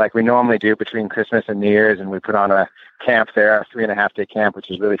like we normally do between Christmas and New Year's. And we put on a camp there, a 3.5-day camp,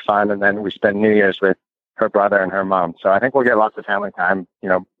 which is really fun. And then we spend New Year's with her brother and her mom. So I think we'll get lots of family time,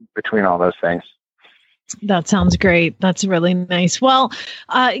 between all those things. That sounds great. That's really nice. Well,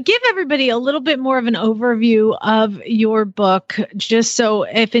 give everybody a little bit more of an overview of your book, just so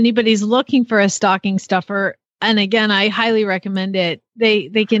if anybody's looking for a stocking stuffer, and again, I highly recommend it, they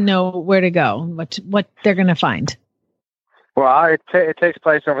can know where to go, what they're going to find. Well, it takes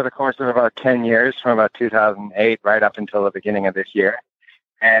place over the course of about 10 years, from about 2008 right up until the beginning of this year.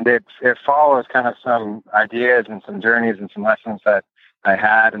 And it follows kind of some ideas and some journeys and some lessons that I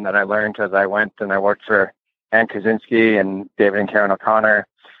had and that I learned as I went, and I worked for Ann Krasinski and David and Karen O'Connor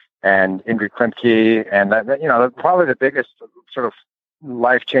and Ingrid Klimke, and that probably the biggest sort of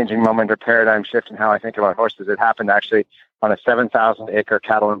life-changing moment or paradigm shift in how I think about horses. It happened actually on a 7,000-acre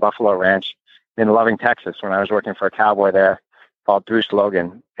cattle and buffalo ranch in Loving, Texas, when I was working for a cowboy there called Bruce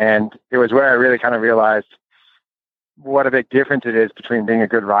Logan. And it was where I really kind of realized what a big difference it is between being a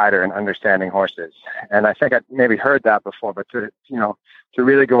good rider and understanding horses. And I think I maybe heard that before, but to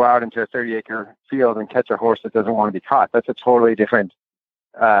really go out into a 30-acre field and catch a horse that doesn't want to be caught, that's a totally different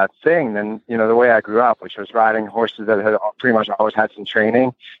thing than, the way I grew up, which was riding horses that had pretty much always had some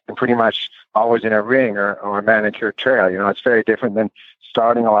training and pretty much always in a ring or a manicured trail. It's very different than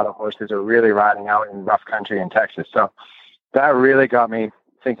starting a lot of horses or really riding out in rough country in Texas. So that really got me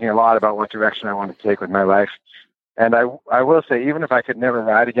thinking a lot about what direction I want to take with my life. And I will say, even if I could never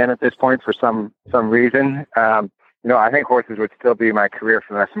ride again at this point for some reason, I think horses would still be my career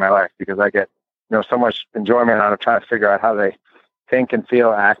for the rest of my life, because I get, so much enjoyment out of trying to figure out how they think and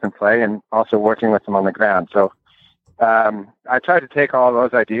feel, act and play, and also working with them on the ground. So I tried to take all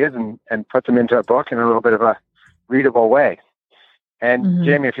those ideas and put them into a book in a little bit of a readable way. And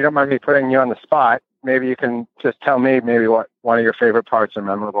Jamie, if you don't mind me putting you on the spot, maybe you can just tell me maybe what one of your favorite parts or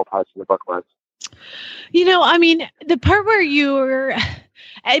memorable parts of the book was. The part where you're,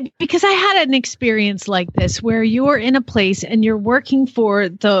 because I had an experience like this, where you're in a place and you're working for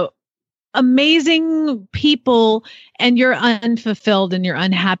the amazing people and you're unfulfilled and you're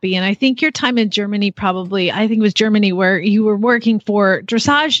unhappy. And I think your time in Germany, it was Germany, where you were working for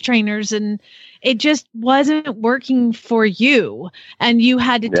dressage trainers and it just wasn't working for you. And you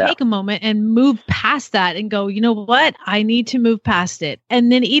had to take a moment and move past that and go, you know what? I need to move past it.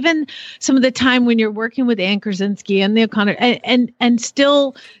 And then even some of the time when you're working with Ann Krasinski and the O'Connor and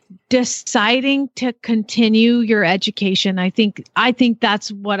still deciding to continue your education. I think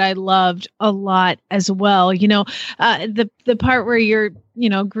that's what I loved a lot as well. The part where you're,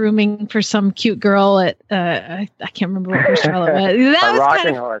 grooming for some cute girl at, I can't remember what horse trial it was. That was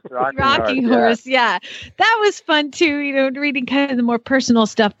rocking horse. Yeah. That was fun too, reading kind of the more personal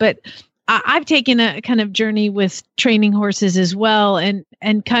stuff, but I've taken a kind of journey with training horses as well. And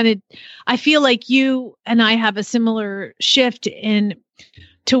kind of, I feel like you and I have a similar shift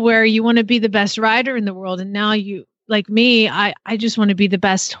to where you want to be the best rider in the world. And now you, like me, I just want to be the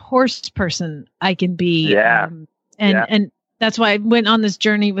best horse person I can be. Yeah. And that's why I went on this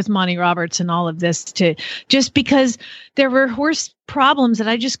journey with Monty Roberts and all of this, just because there were horse problems that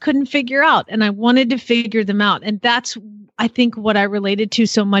I just couldn't figure out. And I wanted to figure them out. And that's, I think, what I related to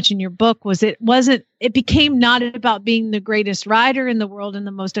so much in your book was it became not about being the greatest rider in the world and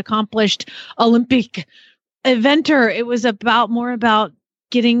the most accomplished Olympic eventer. It was more about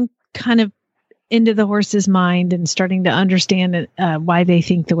getting kind of into the horse's mind and starting to understand why they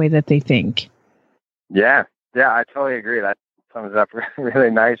think the way that they think. Yeah, I totally agree. That sums it up really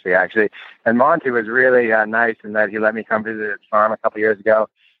nicely, actually. And Monty was really nice in that he let me come visit his farm a couple of years ago.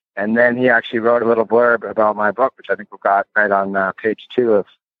 And then he actually wrote a little blurb about my book, which I think we got right on page 2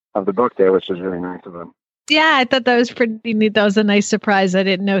 of the book there, which was really nice of him. Yeah, I thought that was pretty neat. That was a nice surprise. I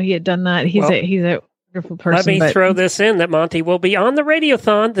didn't know he had done that. He's a wonderful person. Let me throw this in that Monty will be on the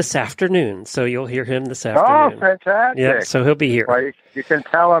Radiothon this afternoon, so you'll hear him this afternoon. Oh, fantastic. Yeah, so he'll be here. Well, you can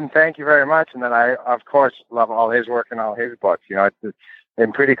tell him thank you very much, and then I, of course, love all his work and all his books. It's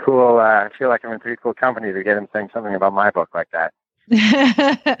been pretty cool. I feel like I'm in pretty cool company to get him saying something about my book like that.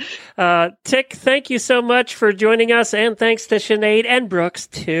 Tick, thank you so much for joining us, and thanks to Sinead and Brooks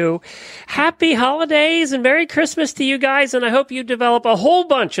too. Happy holidays and Merry Christmas to you guys, and I hope you develop a whole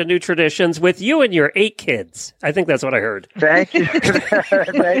bunch of new traditions with you and your 8 kids. I think that's what I heard. Thank you.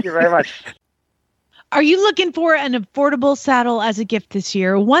 Thank you very much. Are you looking for an affordable saddle as a gift this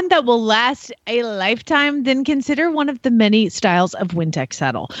year, one that will last a lifetime? Then consider one of the many styles of Wintec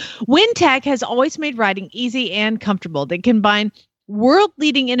saddle. Wintec has always made riding easy and comfortable. They combine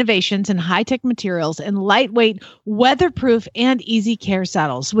world-leading innovations in high-tech materials and lightweight, weatherproof, and easy care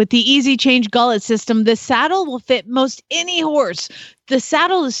saddles. With the easy change gullet system, the saddle will fit most any horse. The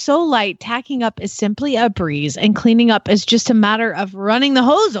saddle is so light, tacking up is simply a breeze, and cleaning up is just a matter of running the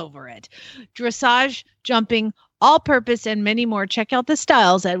hose over it. Dressage, jumping, all-purpose, and many more. Check out the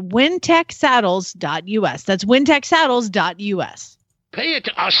styles at wintecsaddles.us. That's wintecsaddles.us. Pay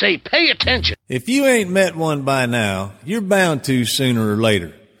attention. If you ain't met one by now, you're bound to sooner or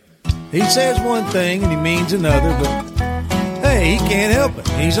later. He says one thing and he means another, but hey, he can't help it.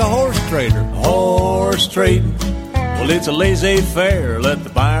 He's a horse trader. Horse trading. Well, it's a laissez-faire. Let the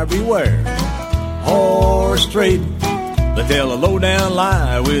buyer beware. Horse trading. They tell a low-down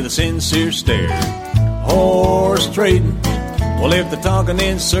lie with a sincere stare. Horse trading. Well, if they're talking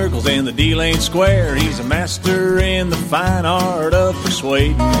in circles and the deal ain't square, he's a master in the fine art of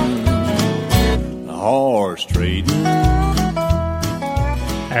persuading. Horse trading.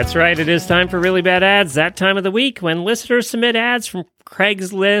 That's right. It is time for Really Bad Ads, that time of the week when listeners submit ads from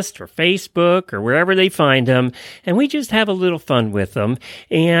Craigslist or Facebook or wherever they find them, and we just have a little fun with them.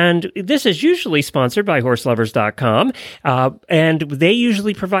 And this is usually sponsored by horselovers.com, and they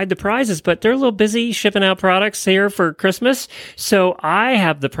usually provide the prizes, but they're a little busy shipping out products here for Christmas. So I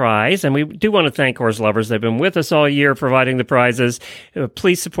have the prize, and we do want to thank Horse Lovers. They've been with us all year providing the prizes.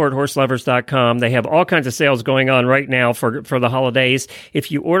 Please support horselovers.com. They have all kinds of sales going on right now for the holidays.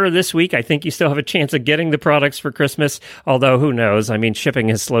 If you order this week, I think you still have a chance of getting the products for Christmas, although who knows? I mean, shipping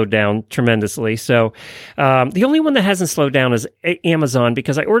has slowed down tremendously. So the only one that hasn't slowed down is Amazon,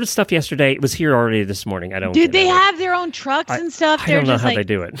 because I ordered stuff yesterday. It was here already this morning. Dude, they have their own trucks and stuff. I don't know how they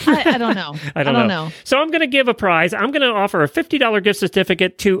do it. I don't know. I don't know. So I'm going to give a prize. I'm going to offer a $50 gift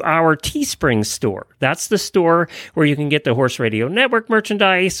certificate to our Teespring store. That's the store where you can get the Horse Radio Network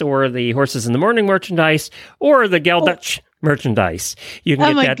merchandise, or the Horses in the Morning merchandise, or the Geldutch merchandise. You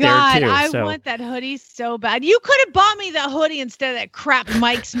can get that there too. I want that hoodie so bad. You could have bought me that hoodie instead of that crap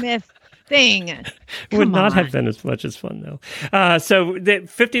Mike Smith thing. Would not have been as much as fun, though. So the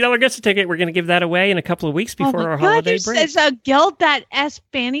 $50 gift certificate, we're going to give that away in a couple of weeks before our holiday break. It's a Geld That S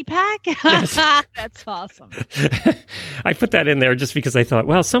fanny pack? Yes. That's awesome. I put that in there just because I thought,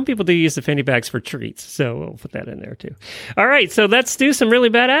 well, some people do use the fanny packs for treats, so we'll put that in there too. All right, so let's do some really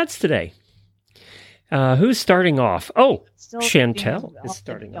bad ads today. Who's starting off? Oh, Chantel is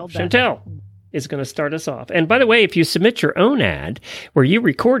starting off. Chantel is going to start us off. And by the way, if you submit your own ad where you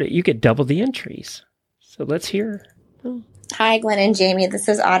record it, you get double the entries. So let's hear. Oh. Hi, Glenn and Jamie. This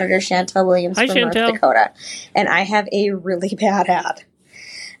is Auditor Chantel Williams from North Dakota. And I have a really bad ad.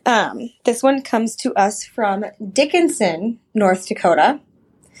 This one comes to us from Dickinson, North Dakota.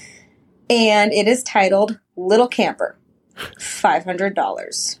 And it is titled Little Camper,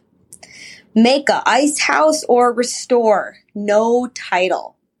 $500. Make a ice house or restore. No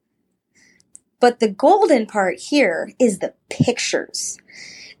title. But the golden part here is the pictures.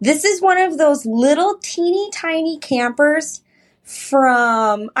 This is one of those little teeny tiny campers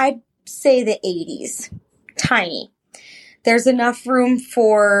from, I'd say, the 80s. Tiny. There's enough room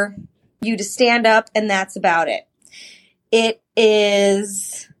for you to stand up, and that's about it. It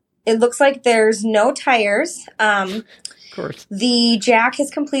looks like there's no tires. Of course. The jack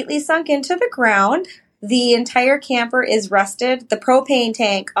has completely sunk into the ground. The entire camper is rusted. The propane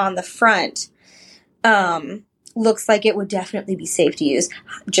tank on the front looks like it would definitely be safe to use.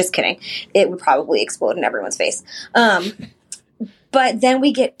 Just kidding. It would probably explode in everyone's face. But then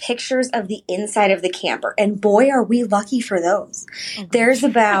we get pictures of the inside of the camper, and boy, are we lucky for those. There's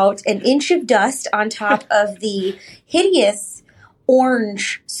about an inch of dust on top of the hideous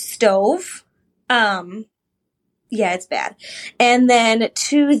orange stove. Yeah, it's bad. And then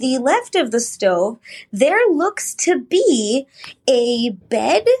to the left of the stove, there looks to be a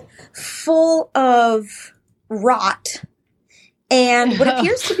bed full of rot and what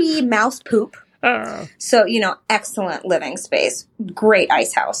appears to be mouse poop. So, excellent living space. Great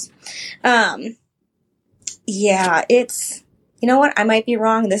ice house. Yeah, it's, you know what? I might be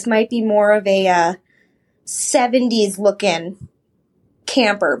wrong. This might be more of a 70s looking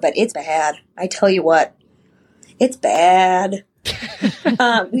camper, but it's bad. I tell you what. It's bad.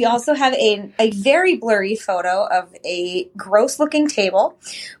 We also have a very blurry photo of a gross-looking table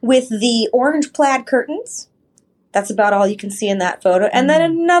with the orange plaid curtains. That's about all you can see in that photo. And then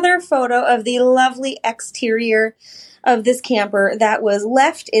another photo of the lovely exterior of this camper that was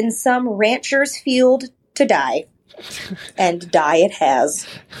left in some rancher's field to die. And die it has.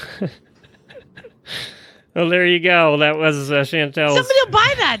 Well, there you go. That was Chantel's. Somebody will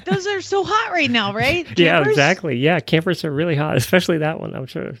buy that. Those are so hot right now, right? Campers? Yeah, exactly. Yeah, campers are really hot, especially that one. I'm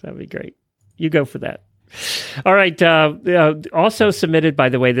sure that would be great. You go for that. All right. Also submitted, by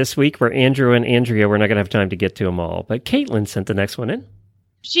the way, this week were Andrew and Andrea. We're not going to have time to get to them all, but Caitlin sent the next one in.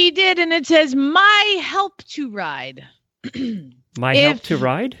 She did, and it says, My help to ride. My help to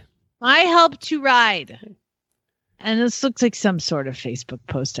ride? My help to ride. And this looks like some sort of Facebook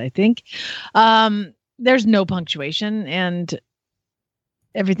post, I think. There's no punctuation and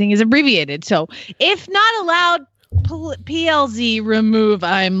everything is abbreviated. So if not allowed, PLZ remove.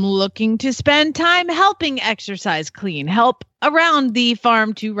 I'm looking to spend time helping exercise clean. Help around the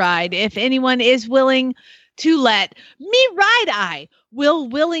farm to ride. If anyone is willing to let me ride, I will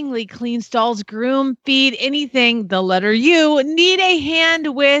willingly clean stalls, groom, feed, anything. The letter U. Need a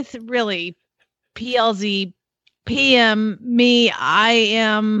hand with really PLZ PM me. I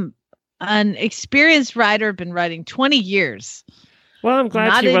am an experienced rider, been riding 20 years. Well, I'm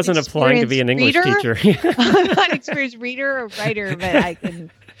glad she wasn't applying to be an English teacher. I'm not an experienced reader or writer, but I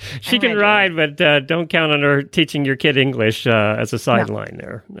can She can ride, but don't count on her teaching your kid English as a sideline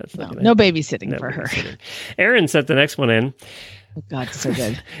there. That's no babysitting for her. Aaron sent the next one in. Oh, God, so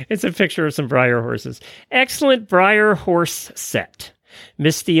good. It's a picture of some Breyer horses. Excellent Breyer horse set.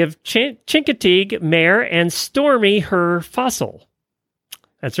 Misty of Chincoteague mare and Stormy her fossil.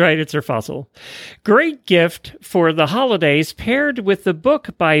 That's right, it's her fossil. Great gift for the holidays paired with the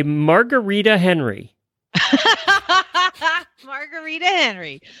book by Margarita Henry. Margarita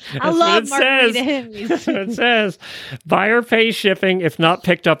Henry. I love Margarita Henry. That's what it says. Buyer pays shipping if not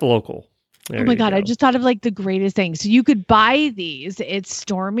picked up local. There oh my God, go. I just thought of like the greatest thing. So you could buy these. It's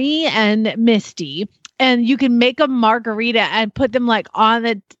Stormy and Misty. And you can make a margarita and put them like on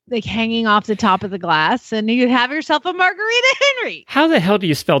the, like hanging off the top of the glass. And you could have yourself a Margarita Henry. How the hell do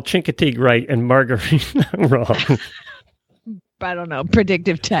you spell Chincoteague right and Margarita wrong? I don't know.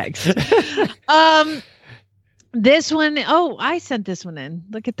 Predictive text. This one, I sent this one in.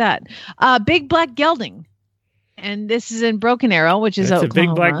 Look at that. Big Black Gelding. And this is in Broken Arrow, which is Oklahoma. It's a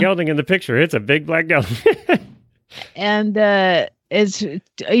big black gelding in the picture. It's a big black gelding. And it's,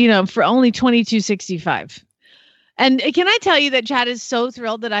 for only $22.65. And can I tell you that Chad is so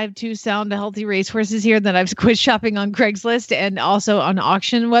thrilled that I have two sound, healthy racehorses here that I've quit shopping on Craigslist and also on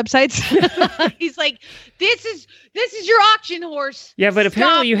auction websites. He's like, this is your auction horse. Yeah, but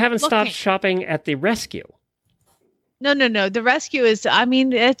apparently you haven't stopped shopping at the rescue. No. The rescue is,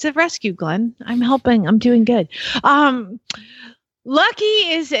 it's a rescue, Glenn. I'm helping. I'm doing good. Lucky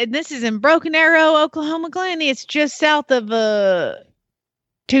is, and this is in Broken Arrow, Oklahoma, Glenn. It's just south of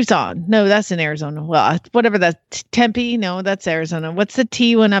Tucson. No, that's in Arizona. Well, whatever that, Tempe. No, that's Arizona. What's the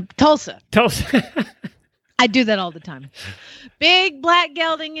T one up? Tulsa. I do that all the time. Big Black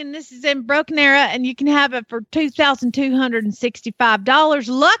Gelding, and this is in Broken Arrow, and you can have it for $2,265.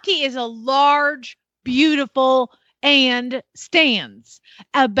 Lucky is a large, beautiful, and stands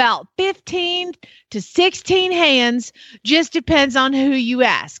about 15 to 16 hands. Just depends on who you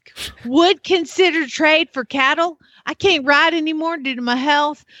ask. Would consider trade for cattle. I can't ride anymore due to my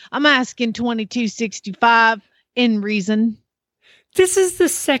health. I'm asking $22.65 in reason. This is the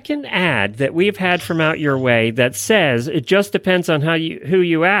second ad that we've had from Out Your Way that says it just depends on who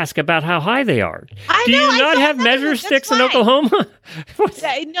you ask about how high they are. Do you not have measure sticks in Oklahoma?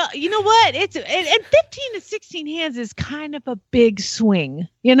 No, you know what? It's 15 to 16 hands is kind of a big swing.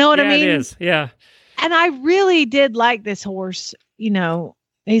 You know what I mean? It is. Yeah. And I really did like this horse.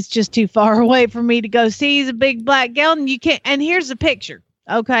 He's just too far away for me to go see. He's a big black gelding. You can't. And here's the picture.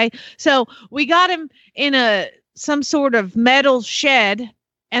 Okay, so we got him in some sort of metal shed,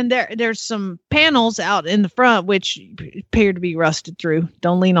 and there's some panels out in the front which appear to be rusted through.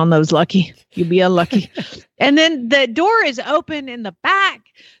 Don't lean on those, Lucky. You'll be unlucky. And then the door is open in the back,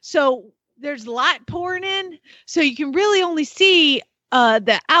 so there's light pouring in, so you can really only see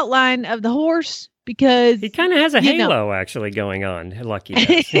the outline of the horse because he kind of has a halo actually going on. Lucky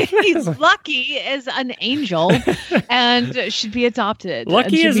does. He's Lucky as an angel and should be adopted.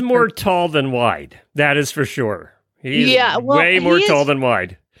 Lucky is more tall than wide. That is for sure. He's way more tall than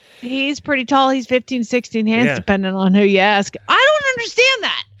wide. He's pretty tall. He's 15, 16 hands, depending on who you ask. I don't understand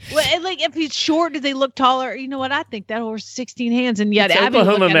that. Like, if he's short, do they look taller? You know what? I think that horse is 16 hands, and yet it's Abby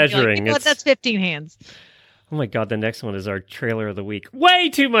Oklahoma measuring. You know what? That's 15 hands. Oh my God, the next one is our trailer of the week. Way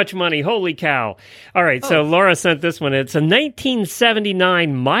too much money. Holy cow. All right, so Laura sent this one. It's a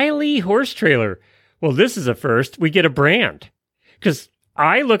 1979 Miley horse trailer. Well, this is a first. We get a brand. Because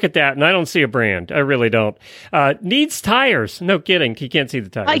I look at that and I don't see a brand. I really don't. Needs tires. No kidding. You can't see the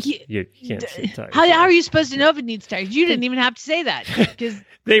tires. You can't see the tires. How are you supposed to know if it needs tires? You didn't even have to say that. Because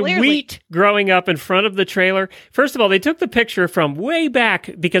they wheat growing up in front of the trailer. First of all, they took the picture from way back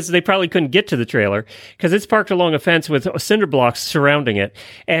because they probably couldn't get to the trailer because it's parked along a fence with cinder blocks surrounding it.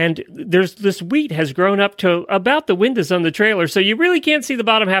 And there's this wheat has grown up to about the windows on the trailer, so you really can't see the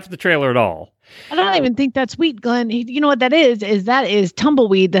bottom half of the trailer at all. I don't even think that's wheat, Glenn. You know what that is that is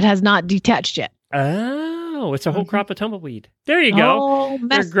tumbleweed that has not detached yet. Oh, it's a whole crop of tumbleweed. There you go.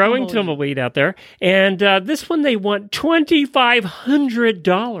 They're growing tumbleweed out there. And this one they want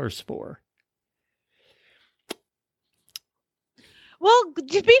 $2,500 for. Well,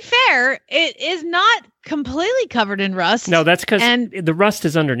 to be fair, it is not completely covered in rust. No, that's because the rust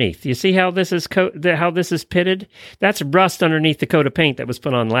is underneath. You see how this is how this is pitted? That's rust underneath the coat of paint that was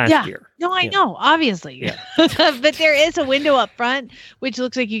put on last year. No, I know, obviously. Yeah. But there is a window up front, which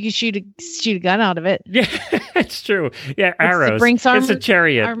looks like you can shoot a gun out of it. Yeah, it's true. Yeah, arrows. It's a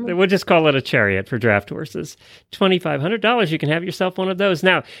chariot. We'll just call it a chariot for draft horses. $2,500. You can have yourself one of those.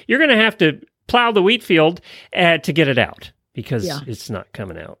 Now, you're going to have to plow the wheat field to get it out. Because it's not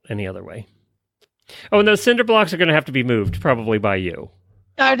coming out any other way. Oh, and those cinder blocks are going to have to be moved, probably by you.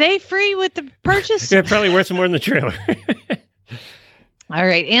 Are they free with the purchase? Yeah, probably worth more than the trailer. All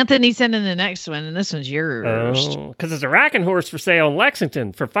right, Anthony sent in the next one, and this one's yours. Oh, because it's a racking horse for sale in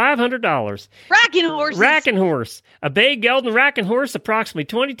Lexington for $500. Racking horse. Racking horse. A bay gelding racking horse, approximately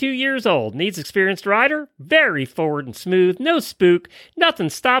 22 years old. Needs experienced rider. Very forward and smooth. No spook. Nothing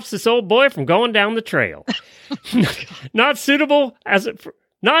stops this old boy from going down the trail. Not suitable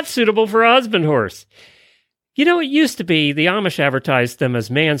for a husband horse. You know, it used to be the Amish advertised them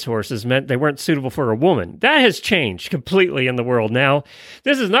as man's horses, meant they weren't suitable for a woman. That has changed completely in the world now.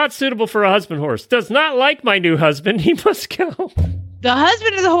 This is not suitable for a husband horse. Does not like my new husband. He must go. The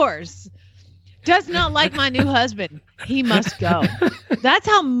husband of the horse does not like my new husband. He must go. That's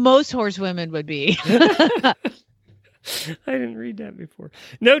how most horsewomen would be. I didn't read that before.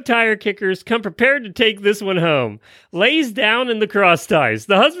 No tire kickers. Come prepared to take this one home. Lays down in the cross ties.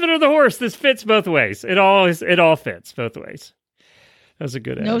 The husband of the horse. This fits both ways. It all fits both ways. That was a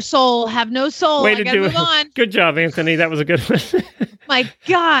good ad. No soul. Have no soul. Way I to gotta do move it. on. Good job, Anthony. That was a good one. My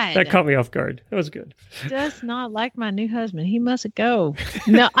God. That caught me off guard. That was good. Does not like my new husband. He must go.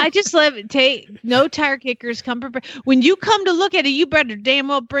 No, I just love it. Take no tire kickers. Come prepared. When you come to look at it, you better damn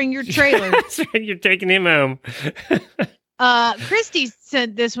well bring your trailer. That's right. You're taking him home. Kirsty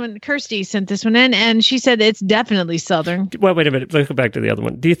sent this one in, and she said it's definitely Southern. Well, wait a minute. Let's go back to the other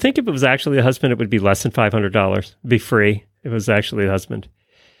one. Do you think if it was actually a husband, it would be less than $500? Be free if it was actually a husband?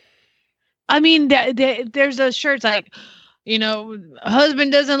 I mean, there's those shirts like,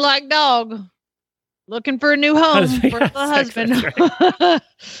 husband doesn't like dog. Looking for a new home for the husband. Right.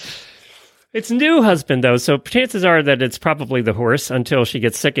 It's new husband, though, so chances are that it's probably the horse until she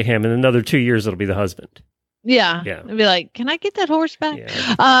gets sick of him, and another 2 years it'll be the husband. Yeah. I'd be like, can I get that horse back?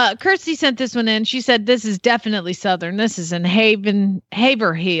 Yeah. Kirsty sent this one in. She said, this is definitely Southern. This is in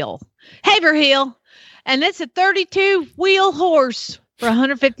Haverhill. And it's a 32-wheel horse for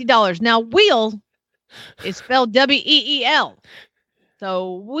 $150. Now, wheel is spelled W-E-E-L.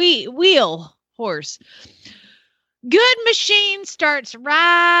 So, wheel horse. Good machine starts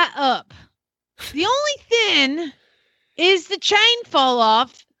right up. The only thing is the chain fall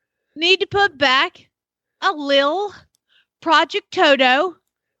off. Need to put back a little Project Toto.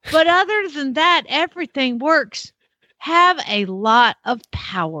 But other than that, everything works. Have a lot of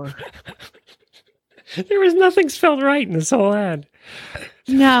power. There was nothing spelled right in this whole ad.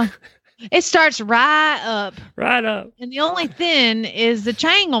 No. It starts right up. Right up. And the only thing is the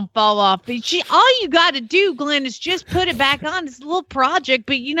chain gonna fall off. But all you got to do, Glenn, is just put it back on. It's a little project.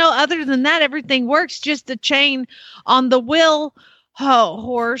 But, other than that, everything works. Just the chain on the wheel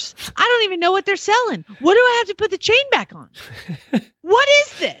horse. I don't even know what they're selling. What do I have to put the chain back on? What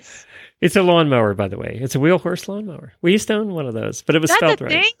is this? It's a lawnmower, by the way. It's a wheel horse lawnmower. We used to own one of those, but it was spelled right.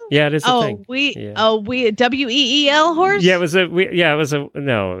 Thing? Yeah, it is a thing. WEEL horse? Yeah, it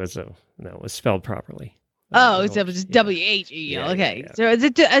was spelled properly. It was WHEL. Okay.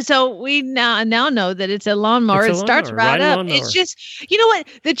 Yeah. So we now know that it's a lawnmower. It starts right up. Lawnmower. It's just, you know what?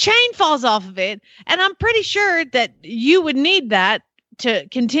 The chain falls off of it. And I'm pretty sure that you would need that to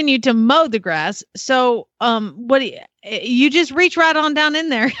continue to mow the grass. So, you just reach right on down in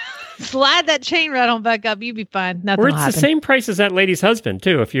there, slide that chain right on back up. You'd be fine. Nothing. Or it's the same price as that lady's husband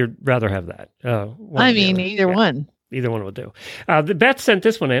too, if you'd rather have that. Either one. Either one will do. Beth sent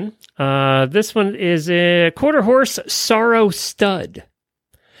this one in. This one is a quarter horse sorrow stud.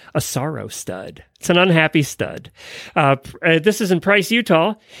 A sorrow stud. It's an unhappy stud. This is in Price,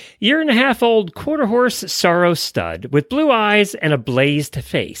 Utah. 1.5-year-old quarter horse sorrow stud with blue eyes and a blazed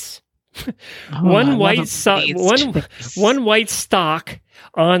face. One white stock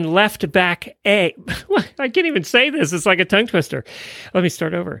on left back egg. I can't even say this. It's like a tongue twister. Let me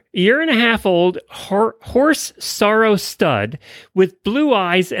start over. 1.5-year-old horse sorrow stud with blue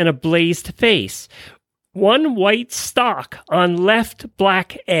eyes and a blazed face. One white stock on left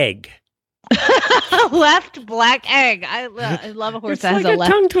black egg. Left black egg. I love a horse that has a left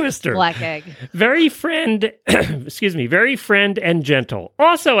tongue twister. Black egg. Very friend and gentle.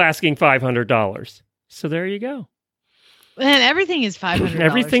 Also asking $500. So there you go. And everything is $500.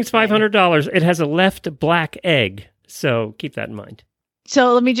 Everything's $500. It has a left black egg. So keep that in mind.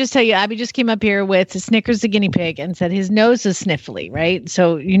 So let me just tell you, Abby just came up here with Snickers the guinea pig and said his nose is sniffly, right?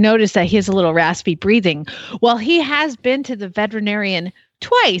 So you notice that he has a little raspy breathing. Well, he has been to the veterinarian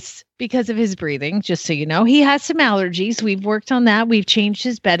twice because of his breathing, just so you know. He has some allergies. We've worked on that. We've changed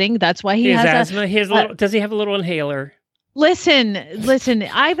his bedding. That's why he has asthma. Does he have a little inhaler? Listen.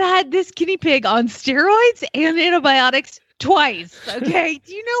 I've had this guinea pig on steroids and antibiotics twice. Okay.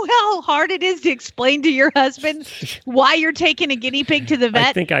 Do you know how hard it is to explain to your husband why you're taking a guinea pig to the vet?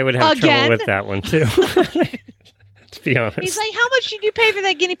 I think I would have trouble with that one too. To be honest. He's like, how much did you pay for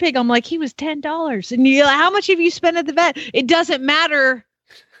that guinea pig? I'm like, he was $10. And you're like, how much have you spent at the vet? It doesn't matter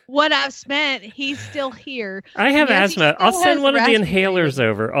what I've spent. He's still here. I have asthma. I'll send one of the inhalers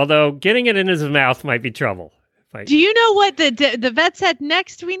over, although getting it in his mouth might be trouble. Do you know what the vet said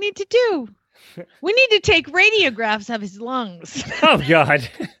next we need to do? We need to take radiographs of his lungs. Oh, God.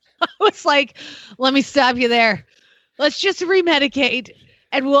 I was like, let me stop you there. Let's just remedicate,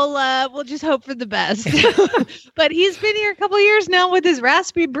 and we'll just hope for the best. But he's been here a couple of years now with his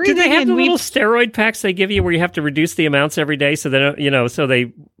raspy breathing. Do they have the little steroid packs they give you where you have to reduce the amounts every day so they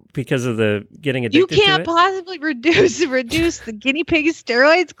don't, because of the getting addicted to it? You can't possibly reduce the guinea pig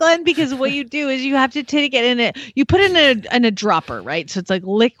steroids, Glenn, because what you do is you have to take it you put it in a dropper, right? So it's like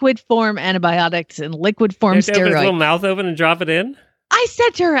liquid form antibiotics and liquid form steroids. Open his little mouth open and drop it in? I said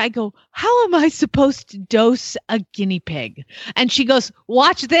to her, I go, how am I supposed to dose a guinea pig? And she goes,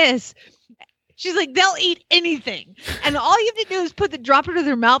 watch this. She's like, they'll eat anything. And all you have to do is put the dropper to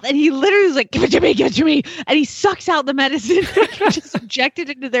their mouth. And he literally was like, give it to me. And he sucks out the medicine. Just inject it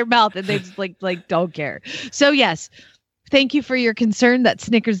into their mouth. And they just like don't care. So yes, thank you for your concern that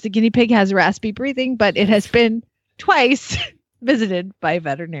Snickers the guinea pig has raspy breathing, but it has been twice visited by a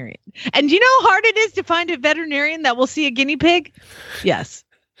veterinarian. And do you know how hard it is to find a veterinarian that will see a guinea pig? Yes.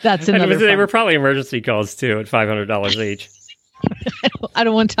 That's another They were probably emergency calls too at $500 each. I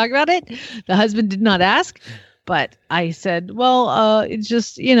don't want to talk about it. The husband did not ask, but I said, well, it's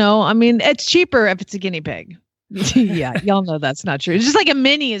just, it's cheaper if it's a guinea pig. Yeah, y'all know that's not true. It's just like a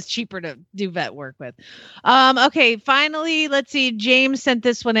mini is cheaper to do vet work with. Okay, finally, let's see. James sent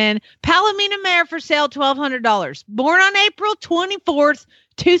this one in. Palomino mare for sale, $1,200. Born on April 24th,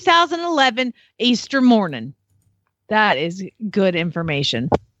 2011, Easter morning. That is good information.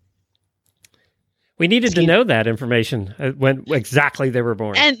 We needed to know that information when exactly they were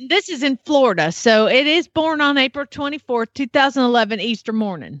born. And this is in Florida, so it is born on April 24th, 2011, Easter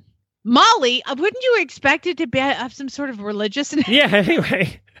morning. Molly, wouldn't you expect it to have some sort of religious name? Yeah,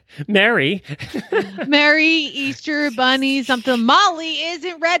 anyway. Mary, Easter Bunny, something. Molly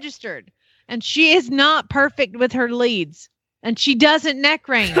isn't registered, and she is not perfect with her leads, and she doesn't neck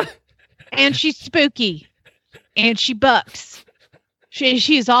rein, and she's spooky, and she bucks.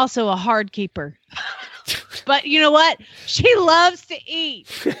 She is also a hard keeper. But you know what? She loves to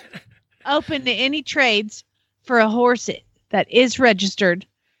eat. Open to any trades for a horse that is registered,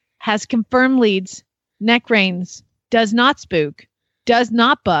 has confirmed leads, neck reins, does not spook, does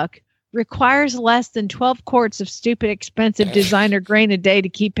not buck, requires less than 12 quarts of stupid expensive designer grain a day to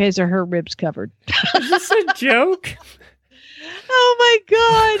keep his or her ribs covered. Is this a joke? Oh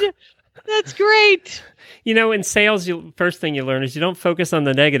my God. That's great. In sales, first thing you learn is you don't focus on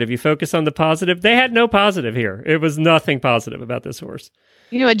the negative. You focus on the positive. They had no positive here. It was nothing positive about this horse.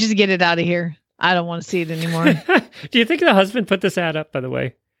 You know what? Just get it out of here. I don't want to see it anymore. Do you think the husband put this ad up, by the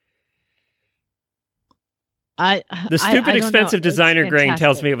way? The stupid expensive designer grain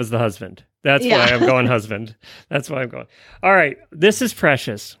tells me it was the husband. That's why I'm going husband. That's why I'm going. All right. This is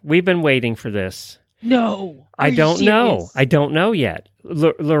precious. We've been waiting for this. No. I don't know. I don't know yet.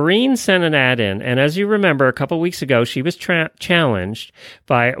 Lorene sent an ad in, and as you remember, a couple weeks ago, she was challenged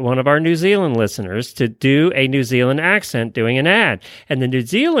by one of our New Zealand listeners to do a New Zealand accent doing an ad. And the New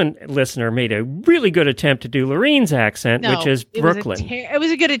Zealand listener made a really good attempt to do Lorene's accent, which is Brooklyn. It was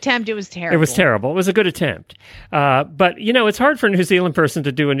a good attempt. It was terrible. It was terrible. It was a good attempt. But, it's hard for a New Zealand person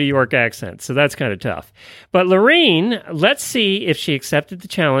to do a New York accent, so that's kind of tough. But Lorene, let's see if she accepted the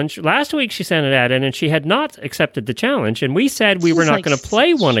challenge. Last week, she sent an ad in, and she had not accepted the challenge, and we said we were not going to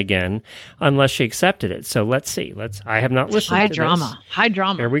play one again unless she accepted it. So let's see. I have not listened to this. High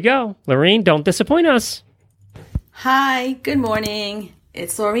drama. Here we go. Lorene, don't disappoint us. Hi, good morning.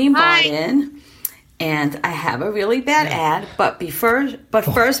 It's Lorene Barden, and I have a really bad ad. But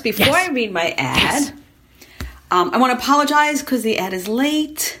first, before I read my ad, I want to apologize because the ad is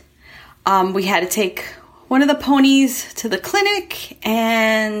late. We had to take one of the ponies to the clinic,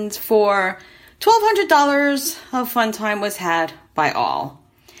 and for $1,200 of fun time was had by all.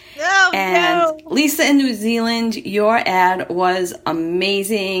 Lisa in New Zealand, your ad was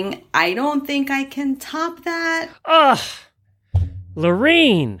amazing. I don't think I can top that.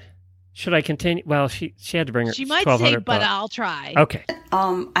 Lorene, should I continue? Well, she had to bring her. She might say, but I'll try. Okay.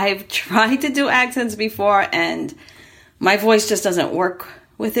 I've tried to do accents before, and my voice just doesn't work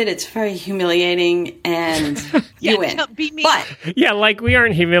with it. It's very humiliating, and you win. Don't beat me. But we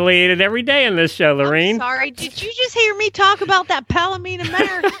aren't humiliated every day on this show, Lorene. I'm sorry. Did you just hear me talk about that Palomino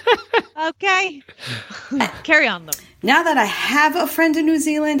mare? Okay. Carry on, though. Now that I have a friend in New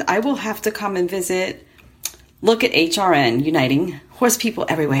Zealand, I will have to come and visit. Look at HRN, uniting horse people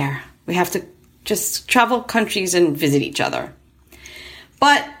everywhere. We have to just travel countries and visit each other.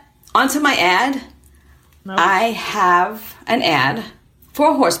 But onto my ad. Nope. I have an ad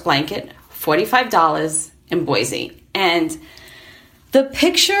for a horse blanket, $45 in Boise. And the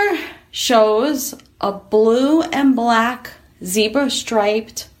picture shows a blue and black zebra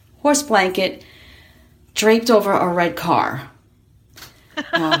striped horse blanket draped over a red car.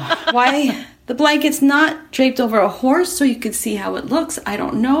 Why the blanket's not draped over a horse so you can see how it looks, I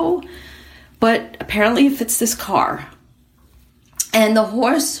don't know. But apparently it fits this car. And the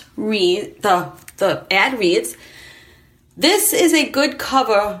ad reads, "This is a good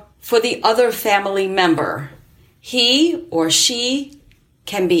cover for the other family member. He or she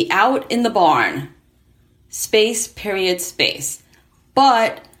can be out in the barn. Space, period, space.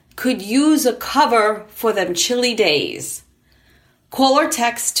 But could use a cover for them chilly days. Call or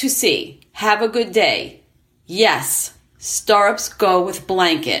text to see. Have a good day. Yes, stirrups go with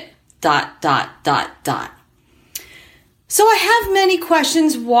blanket. ... So I have many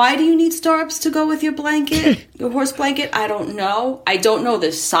questions. Why do you need stirrups to go with your blanket, your horse blanket? I don't know. I don't know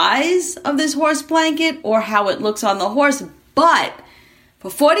the size of this horse blanket or how it looks on the horse. But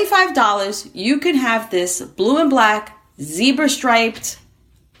for $45, you can have this blue and black zebra striped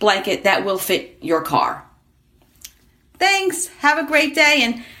blanket that will fit your car. Thanks. Have a great day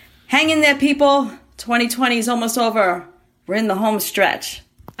and hang in there, people. 2020 is almost over. We're in the home stretch.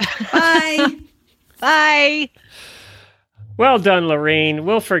 Bye. Bye. Well done, Lorene.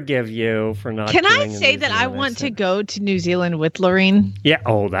 We'll forgive you for not. Can I say that I want to go to New Zealand with Lorene? Yeah.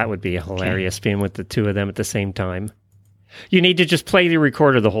 Oh, that would be hilarious being with the two of them at the same time. You need to just play the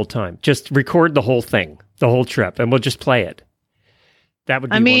recorder the whole time. Just record the whole thing, the whole trip, and we'll just play it. That would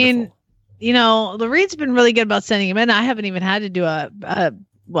be wonderful. You know, Lorene's been really good about sending him in. I haven't even had to do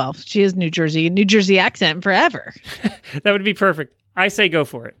well, she is New Jersey accent forever. That would be perfect. I say go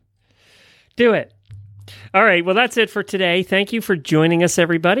for it. Do it. All right. Well, that's it for today. Thank you for joining us,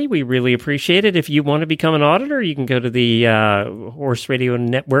 everybody. We really appreciate it. If you want to become an auditor, you can go to the Horse Radio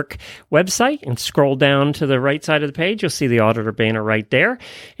Network website and scroll down to the right side of the page. You'll see the auditor banner right there.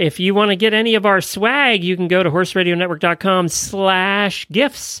 If you want to get any of our swag, you can go to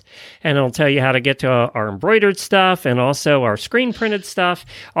horseradionetwork.com/gifts, and it'll tell you how to get to our embroidered stuff and also our screen printed stuff.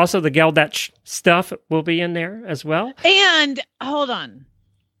 Also, the Geldetch stuff will be in there as well. And hold on.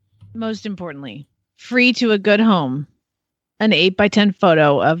 Most importantly, free to a good home, an 8x10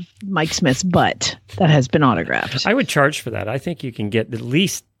 photo of Mike Smith's butt that has been autographed. I would charge for that. I think you can get at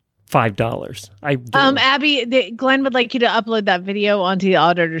least $5. Abby, Glenn would like you to upload that video onto the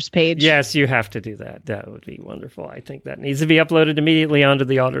auditor's page. Yes, you have to do that. That would be wonderful. I think that needs to be uploaded immediately onto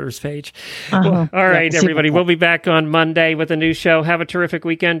the auditor's page. Well, all right, everybody. We'll be back on Monday with a new show. Have a terrific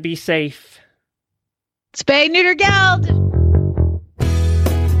weekend. Be safe. Spay, neuter, geld.